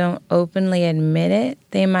people don't openly admit it,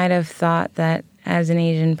 they might have thought that as an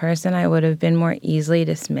Asian person, I would have been more easily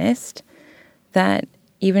dismissed. That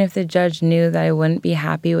even if the judge knew that I wouldn't be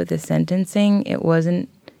happy with the sentencing, it wouldn't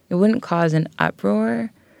cause an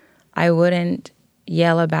uproar. I wouldn't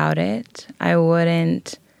yell about it. I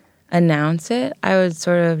wouldn't announce it. I would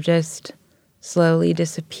sort of just slowly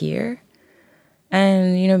disappear.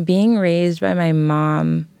 And, being raised by my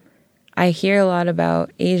mom, I hear a lot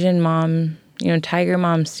about Asian mom, tiger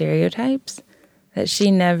mom stereotypes that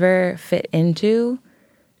she never fit into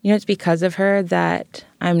it's because of her that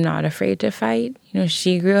I'm not afraid to fight.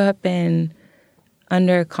 She grew up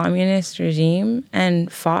under a communist regime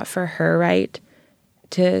and fought for her right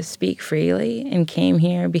to speak freely and came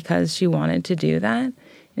here because she wanted to do that.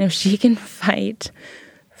 And if she can fight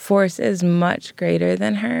forces much greater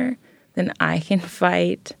than her, then I can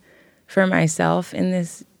fight for myself in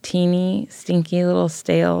this teeny, stinky little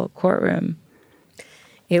stale courtroom.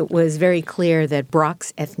 It was very clear that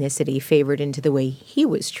Brock's ethnicity favored into the way he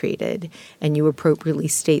was treated, and you appropriately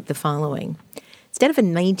state the following. Instead of a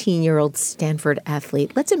 19-year-old Stanford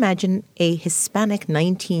athlete, let's imagine a Hispanic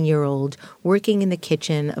 19-year-old working in the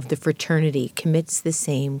kitchen of the fraternity commits the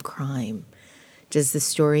same crime. Does the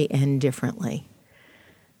story end differently?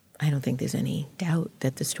 I don't think there's any doubt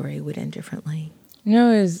that the story would end differently.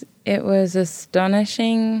 It was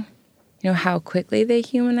astonishing, how quickly they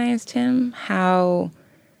humanized him, how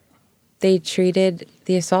they treated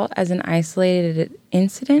the assault as an isolated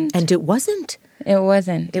incident. And it wasn't. It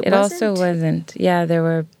wasn't. It also wasn't. Yeah, there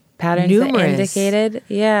were patterns that indicated.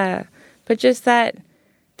 Yeah. But just that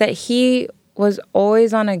he was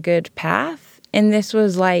always on a good path. And this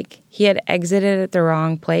was like he had exited at the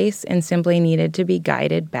wrong place and simply needed to be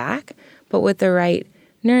guided back. But with the right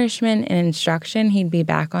nourishment and instruction, he'd be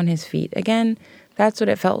back on his feet again. That's what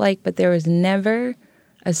it felt like. But there was never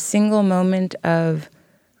a single moment of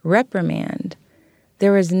reprimand.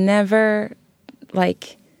 There was never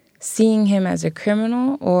seeing him as a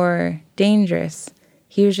criminal or dangerous.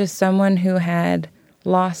 He was just someone who had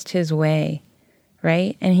lost his way,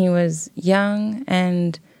 right? And he was young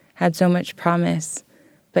and had so much promise,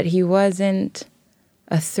 but he wasn't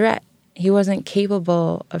a threat. He wasn't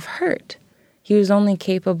capable of hurt. He was only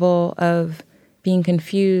capable of being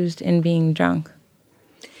confused and being drunk.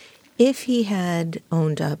 If he had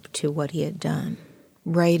owned up to what he had done,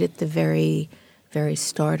 right at the very, very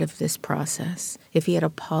start of this process, if he had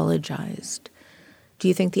apologized, do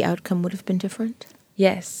you think the outcome would have been different?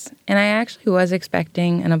 Yes. And I actually was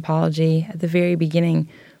expecting an apology at the very beginning.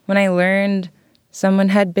 When I learned someone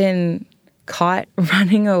had been caught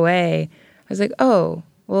running away, I was like, oh,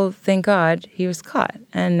 well, thank God he was caught,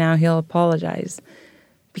 and now he'll apologize.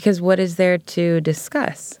 Because what is there to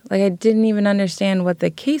discuss? I didn't even understand what the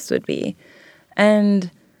case would be. And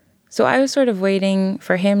so I was sort of waiting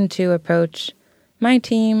for him to approach my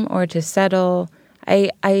team or to settle.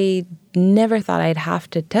 I never thought I'd have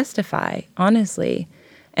to testify, honestly.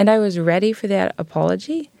 And I was ready for that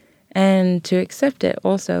apology and to accept it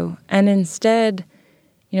also. And instead,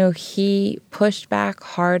 he pushed back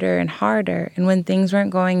harder and harder. And when things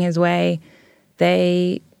weren't going his way,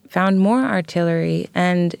 they found more artillery.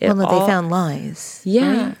 And they found lies.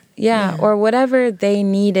 Yeah, right? Yeah. Or whatever they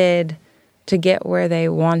needed to get where they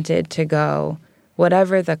wanted to go,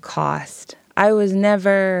 whatever the cost. I was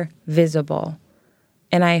never visible,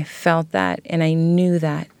 and I felt that, and I knew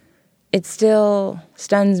that. It still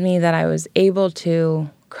stuns me that I was able to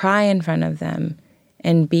cry in front of them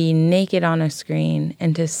and be naked on a screen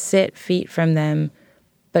and to sit feet from them,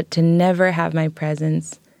 but to never have my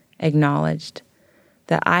presence acknowledged,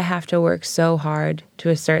 that I have to work so hard to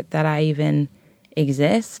assert that I even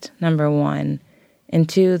exist, number one, and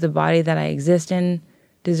two, the body that I exist in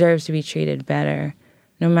deserves to be treated better,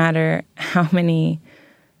 no matter how many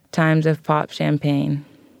times I've popped champagne.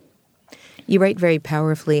 You write very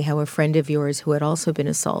powerfully how a friend of yours who had also been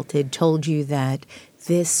assaulted told you that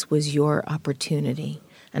this was your opportunity,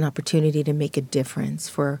 an opportunity to make a difference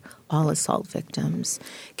for all assault victims.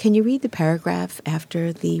 Can you read the paragraph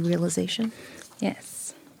after the realization?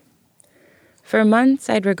 Yes. For months,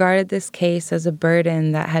 I'd regarded this case as a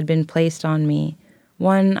burden that had been placed on me,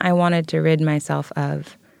 one I wanted to rid myself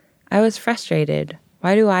of. I was frustrated.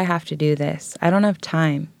 Why do I have to do this? I don't have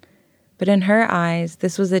time. But in her eyes,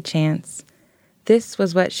 this was a chance. This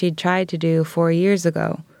was what she'd tried to do 4 years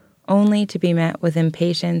ago, only to be met with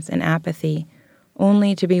impatience and apathy,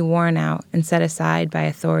 only to be worn out and set aside by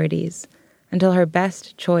authorities, until her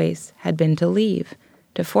best choice had been to leave,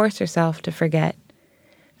 to force herself to forget.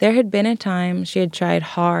 There had been a time she had tried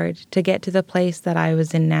hard to get to the place that I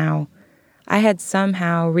was in now. I had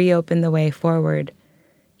somehow reopened the way forward.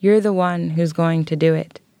 You're the one who's going to do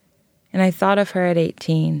it. And I thought of her at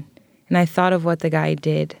 18, and I thought of what the guy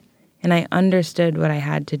did, and I understood what I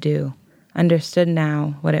had to do, understood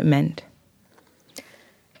now what it meant.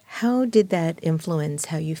 How did that influence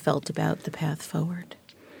how you felt about the path forward?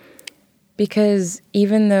 Because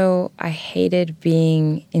even though I hated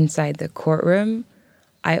being inside the courtroom,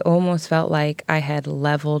 I almost felt like I had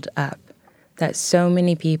leveled up, that so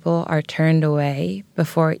many people are turned away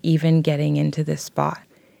before even getting into this spot.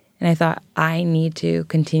 And I thought, I need to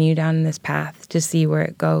continue down this path to see where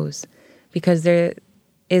it goes, because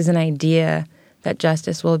is an idea that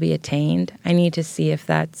justice will be attained, I need to see if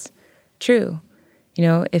that's true. You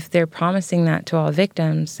know, if they're promising that to all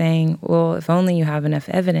victims, saying, well, if only you have enough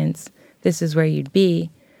evidence, this is where you'd be.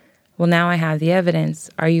 Well, now I have the evidence.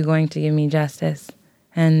 Are you going to give me justice?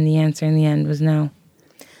 And the answer in the end was no.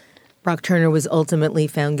 Brock Turner was ultimately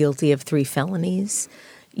found guilty of 3 felonies.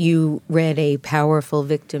 You read a powerful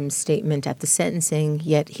victim's statement at the sentencing,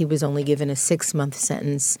 yet he was only given a 6-month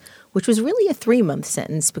sentence, which was really a 3-month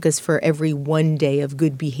sentence because for every 1 day of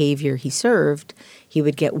good behavior he served, he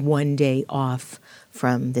would get 1 day off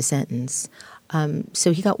from the sentence.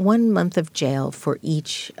 So he got 1 month of jail for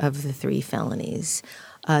each of the 3 felonies.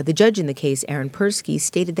 The judge in the case, Aaron Persky,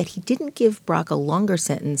 stated that he didn't give Brock a longer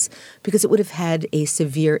sentence because it would have had a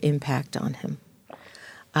severe impact on him.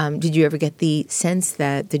 Did you ever get the sense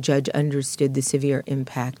that the judge understood the severe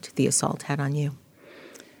impact the assault had on you?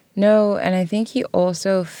 No, and I think he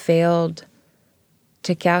also failed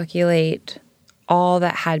to calculate all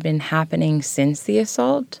that had been happening since the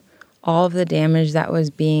assault, all of the damage that was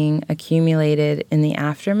being accumulated in the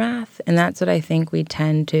aftermath. And that's what I think we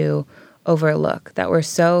tend to overlook, that we're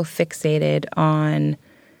so fixated on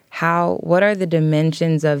what are the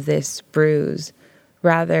dimensions of this bruise,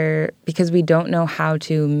 rather because we don't know how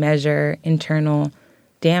to measure internal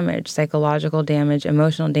damage, psychological damage,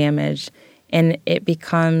 emotional damage, and it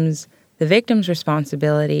becomes the victim's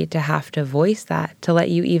responsibility to have to voice that, to let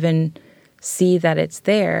you even see that it's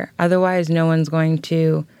there. Otherwise, no one's going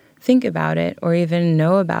to think about it or even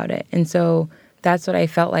know about it. And so that's what I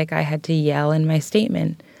felt like I had to yell in my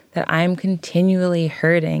statement, that I'm continually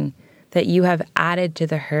hurting, that you have added to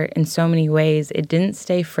the hurt in so many ways. It didn't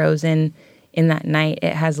stay frozen in that night.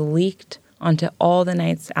 It has leaked onto all the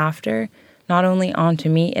nights after, not only onto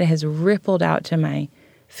me, it has rippled out to my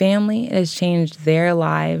family. It has changed their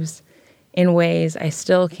lives in ways I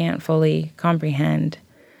still can't fully comprehend.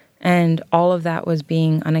 And all of that was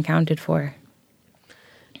being unaccounted for.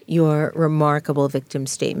 Your remarkable victim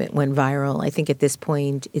statement went viral. I think at this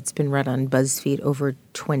point it's been read on BuzzFeed over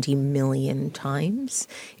 20 million times.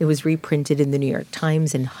 It was reprinted in the New York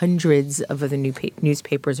Times and hundreds of other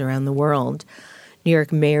newspapers around the world. New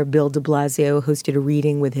York Mayor Bill de Blasio hosted a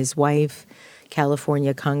reading with his wife.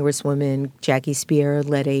 California Congresswoman Jackie Speier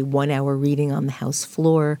led a 1-hour reading on the House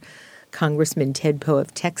floor. Congressman Ted Poe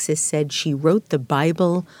of Texas said she wrote the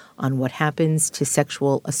Bible on what happens to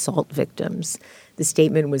sexual assault victims. The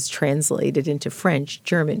statement was translated into French,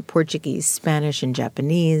 German, Portuguese, Spanish, and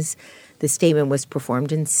Japanese. The statement was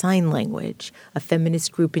performed in sign language. A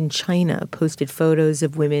feminist group in China posted photos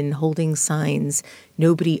of women holding signs,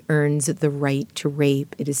 "Nobody earns the right to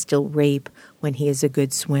rape. It is still rape when he is a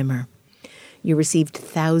good swimmer." You received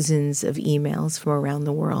thousands of emails from around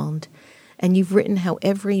the world, and you've written how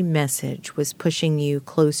every message was pushing you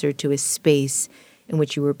closer to a space in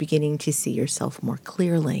which you were beginning to see yourself more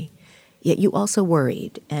clearly. Yet you also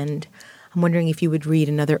worried, and I'm wondering if you would read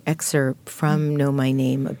another excerpt from Know My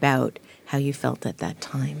Name about how you felt at that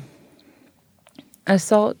time.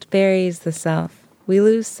 Assault buries the self. We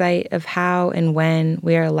lose sight of how and when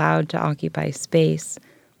we are allowed to occupy space.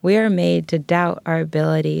 We are made to doubt our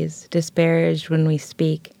abilities, disparaged when we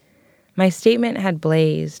speak. My statement had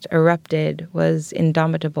blazed, erupted, was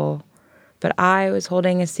indomitable, but I was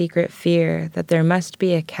holding a secret fear that there must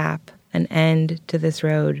be a cap, an end to this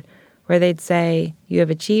road, where they'd say, "You have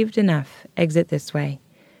achieved enough, exit this way."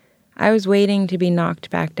 I was waiting to be knocked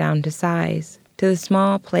back down to size, to the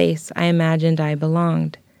small place I imagined I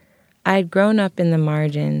belonged. I had grown up in the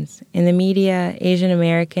margins. In the media, Asian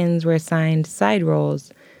Americans were assigned side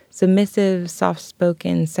roles, submissive,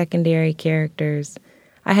 soft-spoken secondary characters.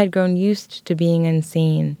 I had grown used to being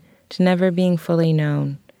unseen, to never being fully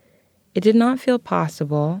known. It did not feel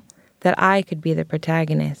possible that I could be the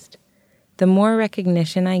protagonist. The more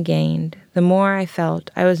recognition I gained, the more I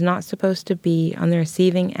felt I was not supposed to be on the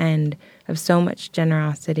receiving end of so much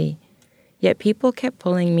generosity. Yet people kept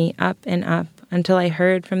pulling me up and up until I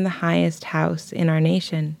heard from the highest house in our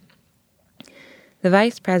nation. The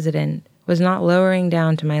vice president was not lowering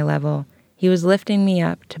down to my level. He was lifting me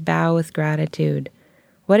up to bow with gratitude.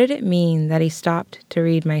 What did it mean that he stopped to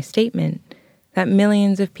read my statement, that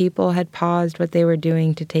millions of people had paused what they were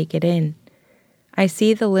doing to take it in? I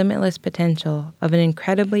see the limitless potential of an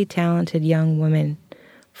incredibly talented young woman,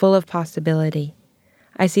 full of possibility.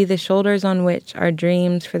 I see the shoulders on which our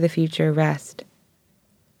dreams for the future rest.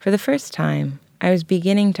 For the first time, I was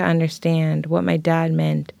beginning to understand what my dad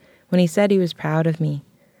meant when he said he was proud of me.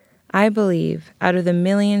 I believe, out of the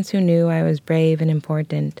millions who knew I was brave and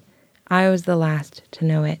important, I was the last to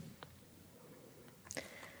know it.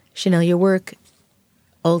 Chanel, your work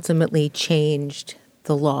ultimately changed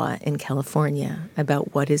the law in California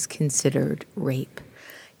about what is considered rape.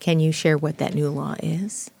 Can you share what that new law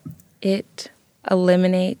is? It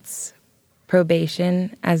eliminates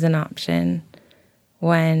probation as an option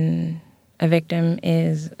when a victim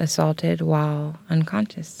is assaulted while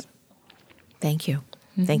unconscious. Thank you.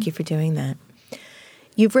 Mm-hmm. Thank you for doing that.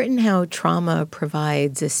 You've written how trauma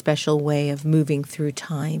provides a special way of moving through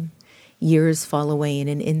time. Years fall away in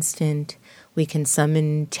an instant. We can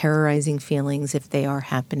summon terrorizing feelings if they are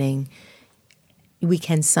happening. We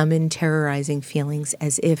can summon terrorizing feelings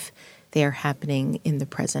as if they are happening in the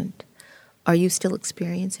present. Are you still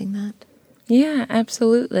experiencing that? Yeah,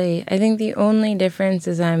 absolutely. I think the only difference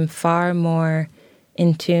is I'm far more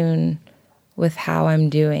in tune with how I'm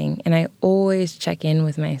doing, and I always check in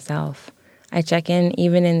with myself. I check in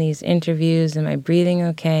even in these interviews. Am I breathing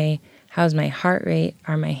okay? How's my heart rate?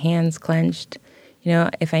 Are my hands clenched? You know,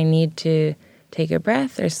 if I need to take a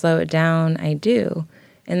breath or slow it down, I do.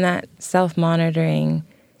 And that self-monitoring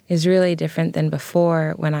is really different than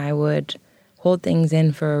before, when I would hold things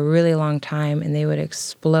in for a really long time and they would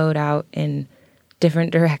explode out in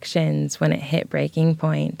different directions when it hit breaking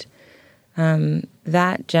point.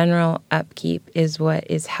 That general upkeep is what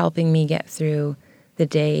is helping me get through the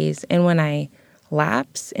days. And when I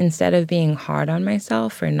lapse, instead of being hard on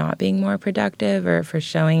myself for not being more productive or for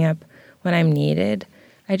showing up when I'm needed,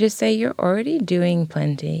 I just say, you're already doing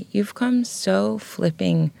plenty. You've come so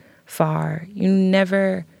flipping far. You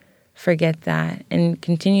never forget that, and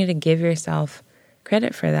continue to give yourself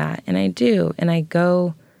credit for that. And I do. And I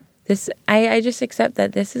go, I just accept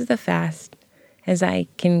that this is the fast as I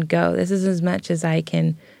can go. This is as much as I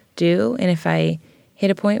can do. And if I hit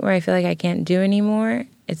a point where I feel like I can't do anymore,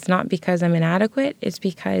 it's not because I'm inadequate. It's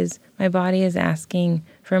because my body is asking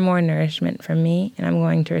for more nourishment from me, and I'm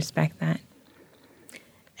going to respect that.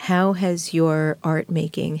 How has your art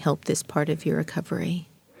making helped this part of your recovery?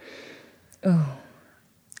 Oh,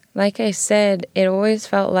 like I said, it always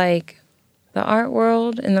felt like the art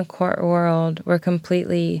world and the court world were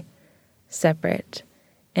completely separate.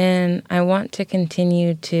 And I want to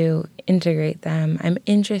continue to integrate them. I'm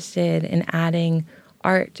interested in adding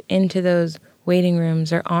art into those waiting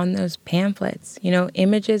rooms or on those pamphlets. You know,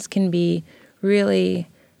 images can be really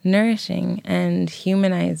nourishing and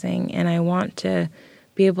humanizing, and I want to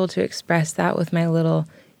be able to express that with my little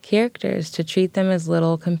characters, to treat them as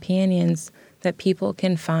little companions that people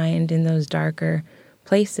can find in those darker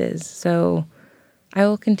places. So I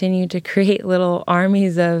will continue to create little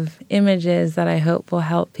armies of images that I hope will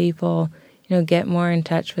help people, you know, get more in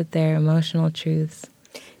touch with their emotional truths.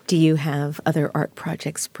 Do you have other art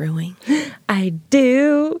projects brewing? I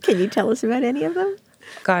do. Can you tell us about any of them?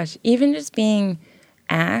 Gosh, even just being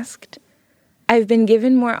asked, I've been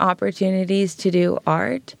given more opportunities to do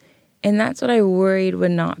art, and that's what I worried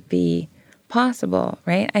would not be possible,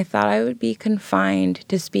 right? I thought I would be confined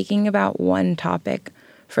to speaking about one topic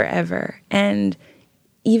forever. And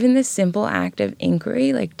even the simple act of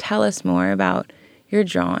inquiry, like, tell us more about your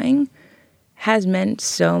drawing, has meant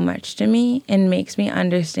so much to me and makes me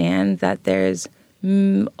understand that there's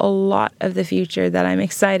a lot of the future that I'm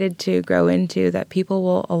excited to grow into, that people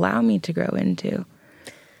will allow me to grow into.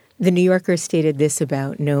 The New Yorker stated this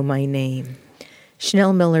about Know My Name.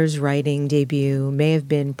 Chanel Miller's writing debut may have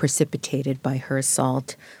been precipitated by her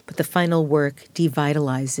assault, but the final work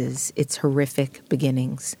devitalizes its horrific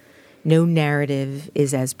beginnings. No narrative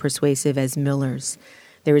is as persuasive as Miller's.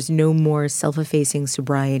 There is no more self-effacing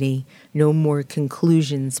sobriety, no more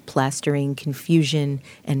conclusions plastering confusion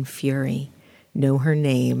and fury. Know her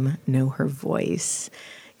name, know her voice.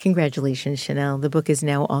 Congratulations, Chanel. The book is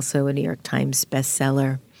now also a New York Times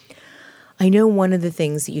bestseller. I know one of the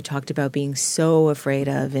things that you talked about being so afraid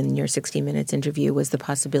of in your 60 Minutes interview was the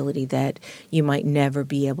possibility that you might never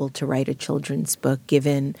be able to write a children's book,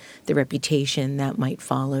 given the reputation that might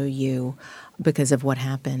follow you because of what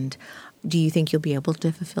happened. Do you think you'll be able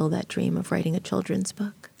to fulfill that dream of writing a children's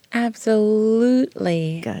book?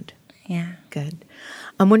 Absolutely. Good. Yeah. Good.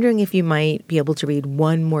 I'm wondering if you might be able to read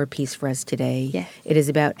one more piece for us today. Yes. It is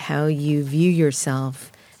about how you view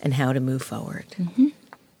yourself and how to move forward. Mm-hmm.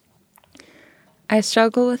 I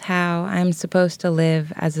struggle with how I'm supposed to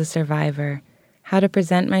live as a survivor, how to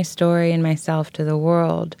present my story and myself to the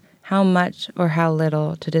world, how much or how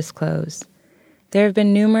little to disclose. There have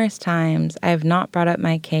been numerous times I have not brought up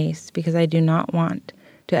my case because I do not want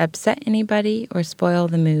to upset anybody or spoil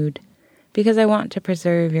the mood, because I want to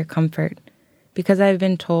preserve your comfort, because I've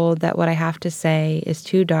been told that what I have to say is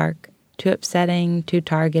too dark, too upsetting, too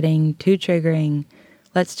targeting, too triggering.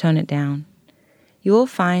 Let's tone it down. You will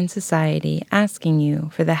find society asking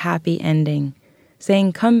you for the happy ending,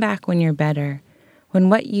 saying come back when you're better, when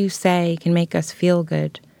what you say can make us feel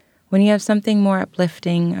good, when you have something more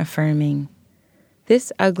uplifting, affirming.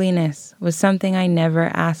 This ugliness was something I never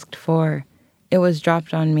asked for. It was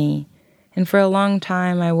dropped on me, and for a long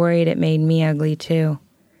time I worried it made me ugly too.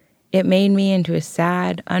 It made me into a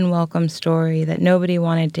sad, unwelcome story that nobody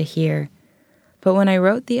wanted to hear. But when I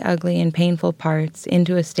wrote the ugly and painful parts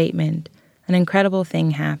into a statement, an incredible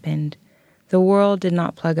thing happened. The world did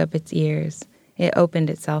not plug up its ears. It opened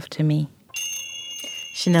itself to me.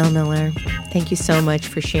 Chanel Miller, thank you so much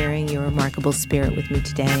for sharing your remarkable spirit with me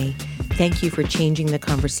today. Thank you for changing the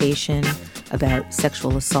conversation about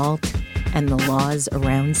sexual assault and the laws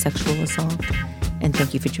around sexual assault. And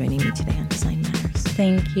thank you for joining me today on Design Matters.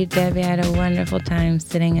 Thank you, Debbie. I had a wonderful time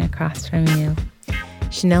sitting across from you.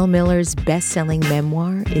 Chanel Miller's best-selling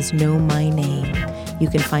memoir is Know My Name. You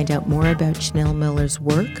can find out more about Chanel Miller's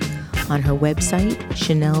work on her website,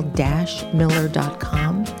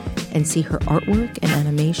 chanel-miller.com, and see her artwork and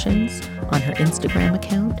animations on her Instagram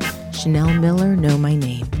account, Chanel Miller Know My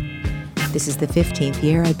Name. This is the 15th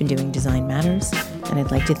year I've been doing Design Matters, and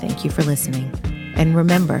I'd like to thank you for listening. And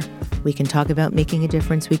remember, we can talk about making a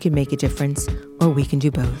difference, we can make a difference, or we can do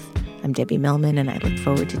both. I'm Debbie Millman, and I look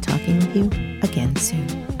forward to talking with you again soon.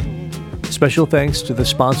 Special thanks to the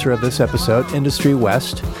sponsor of this episode, Industry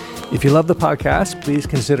West. If you love the podcast, please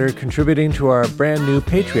consider contributing to our brand new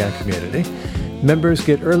Patreon community. Members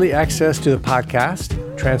get early access to the podcast,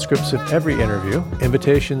 transcripts of every interview,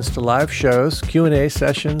 invitations to live shows, Q&A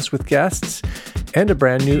sessions with guests, and a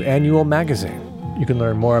brand new annual magazine. You can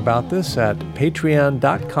learn more about this at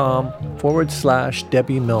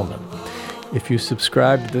patreon.com/Debbie Millman. If you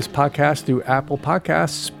subscribe to this podcast through Apple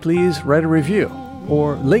Podcasts, please write a review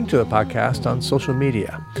or link to the podcast on social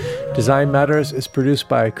media. Design Matters is produced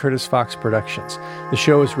by Curtis Fox Productions. The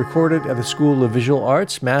show is recorded at the School of Visual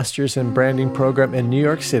Arts Masters in Branding program in New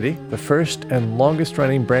York City, the first and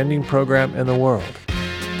longest-running branding program in the world.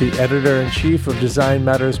 The editor-in-chief of Design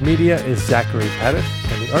Matters Media is Zachary Pettit,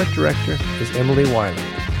 and the art director is Emily Wiley.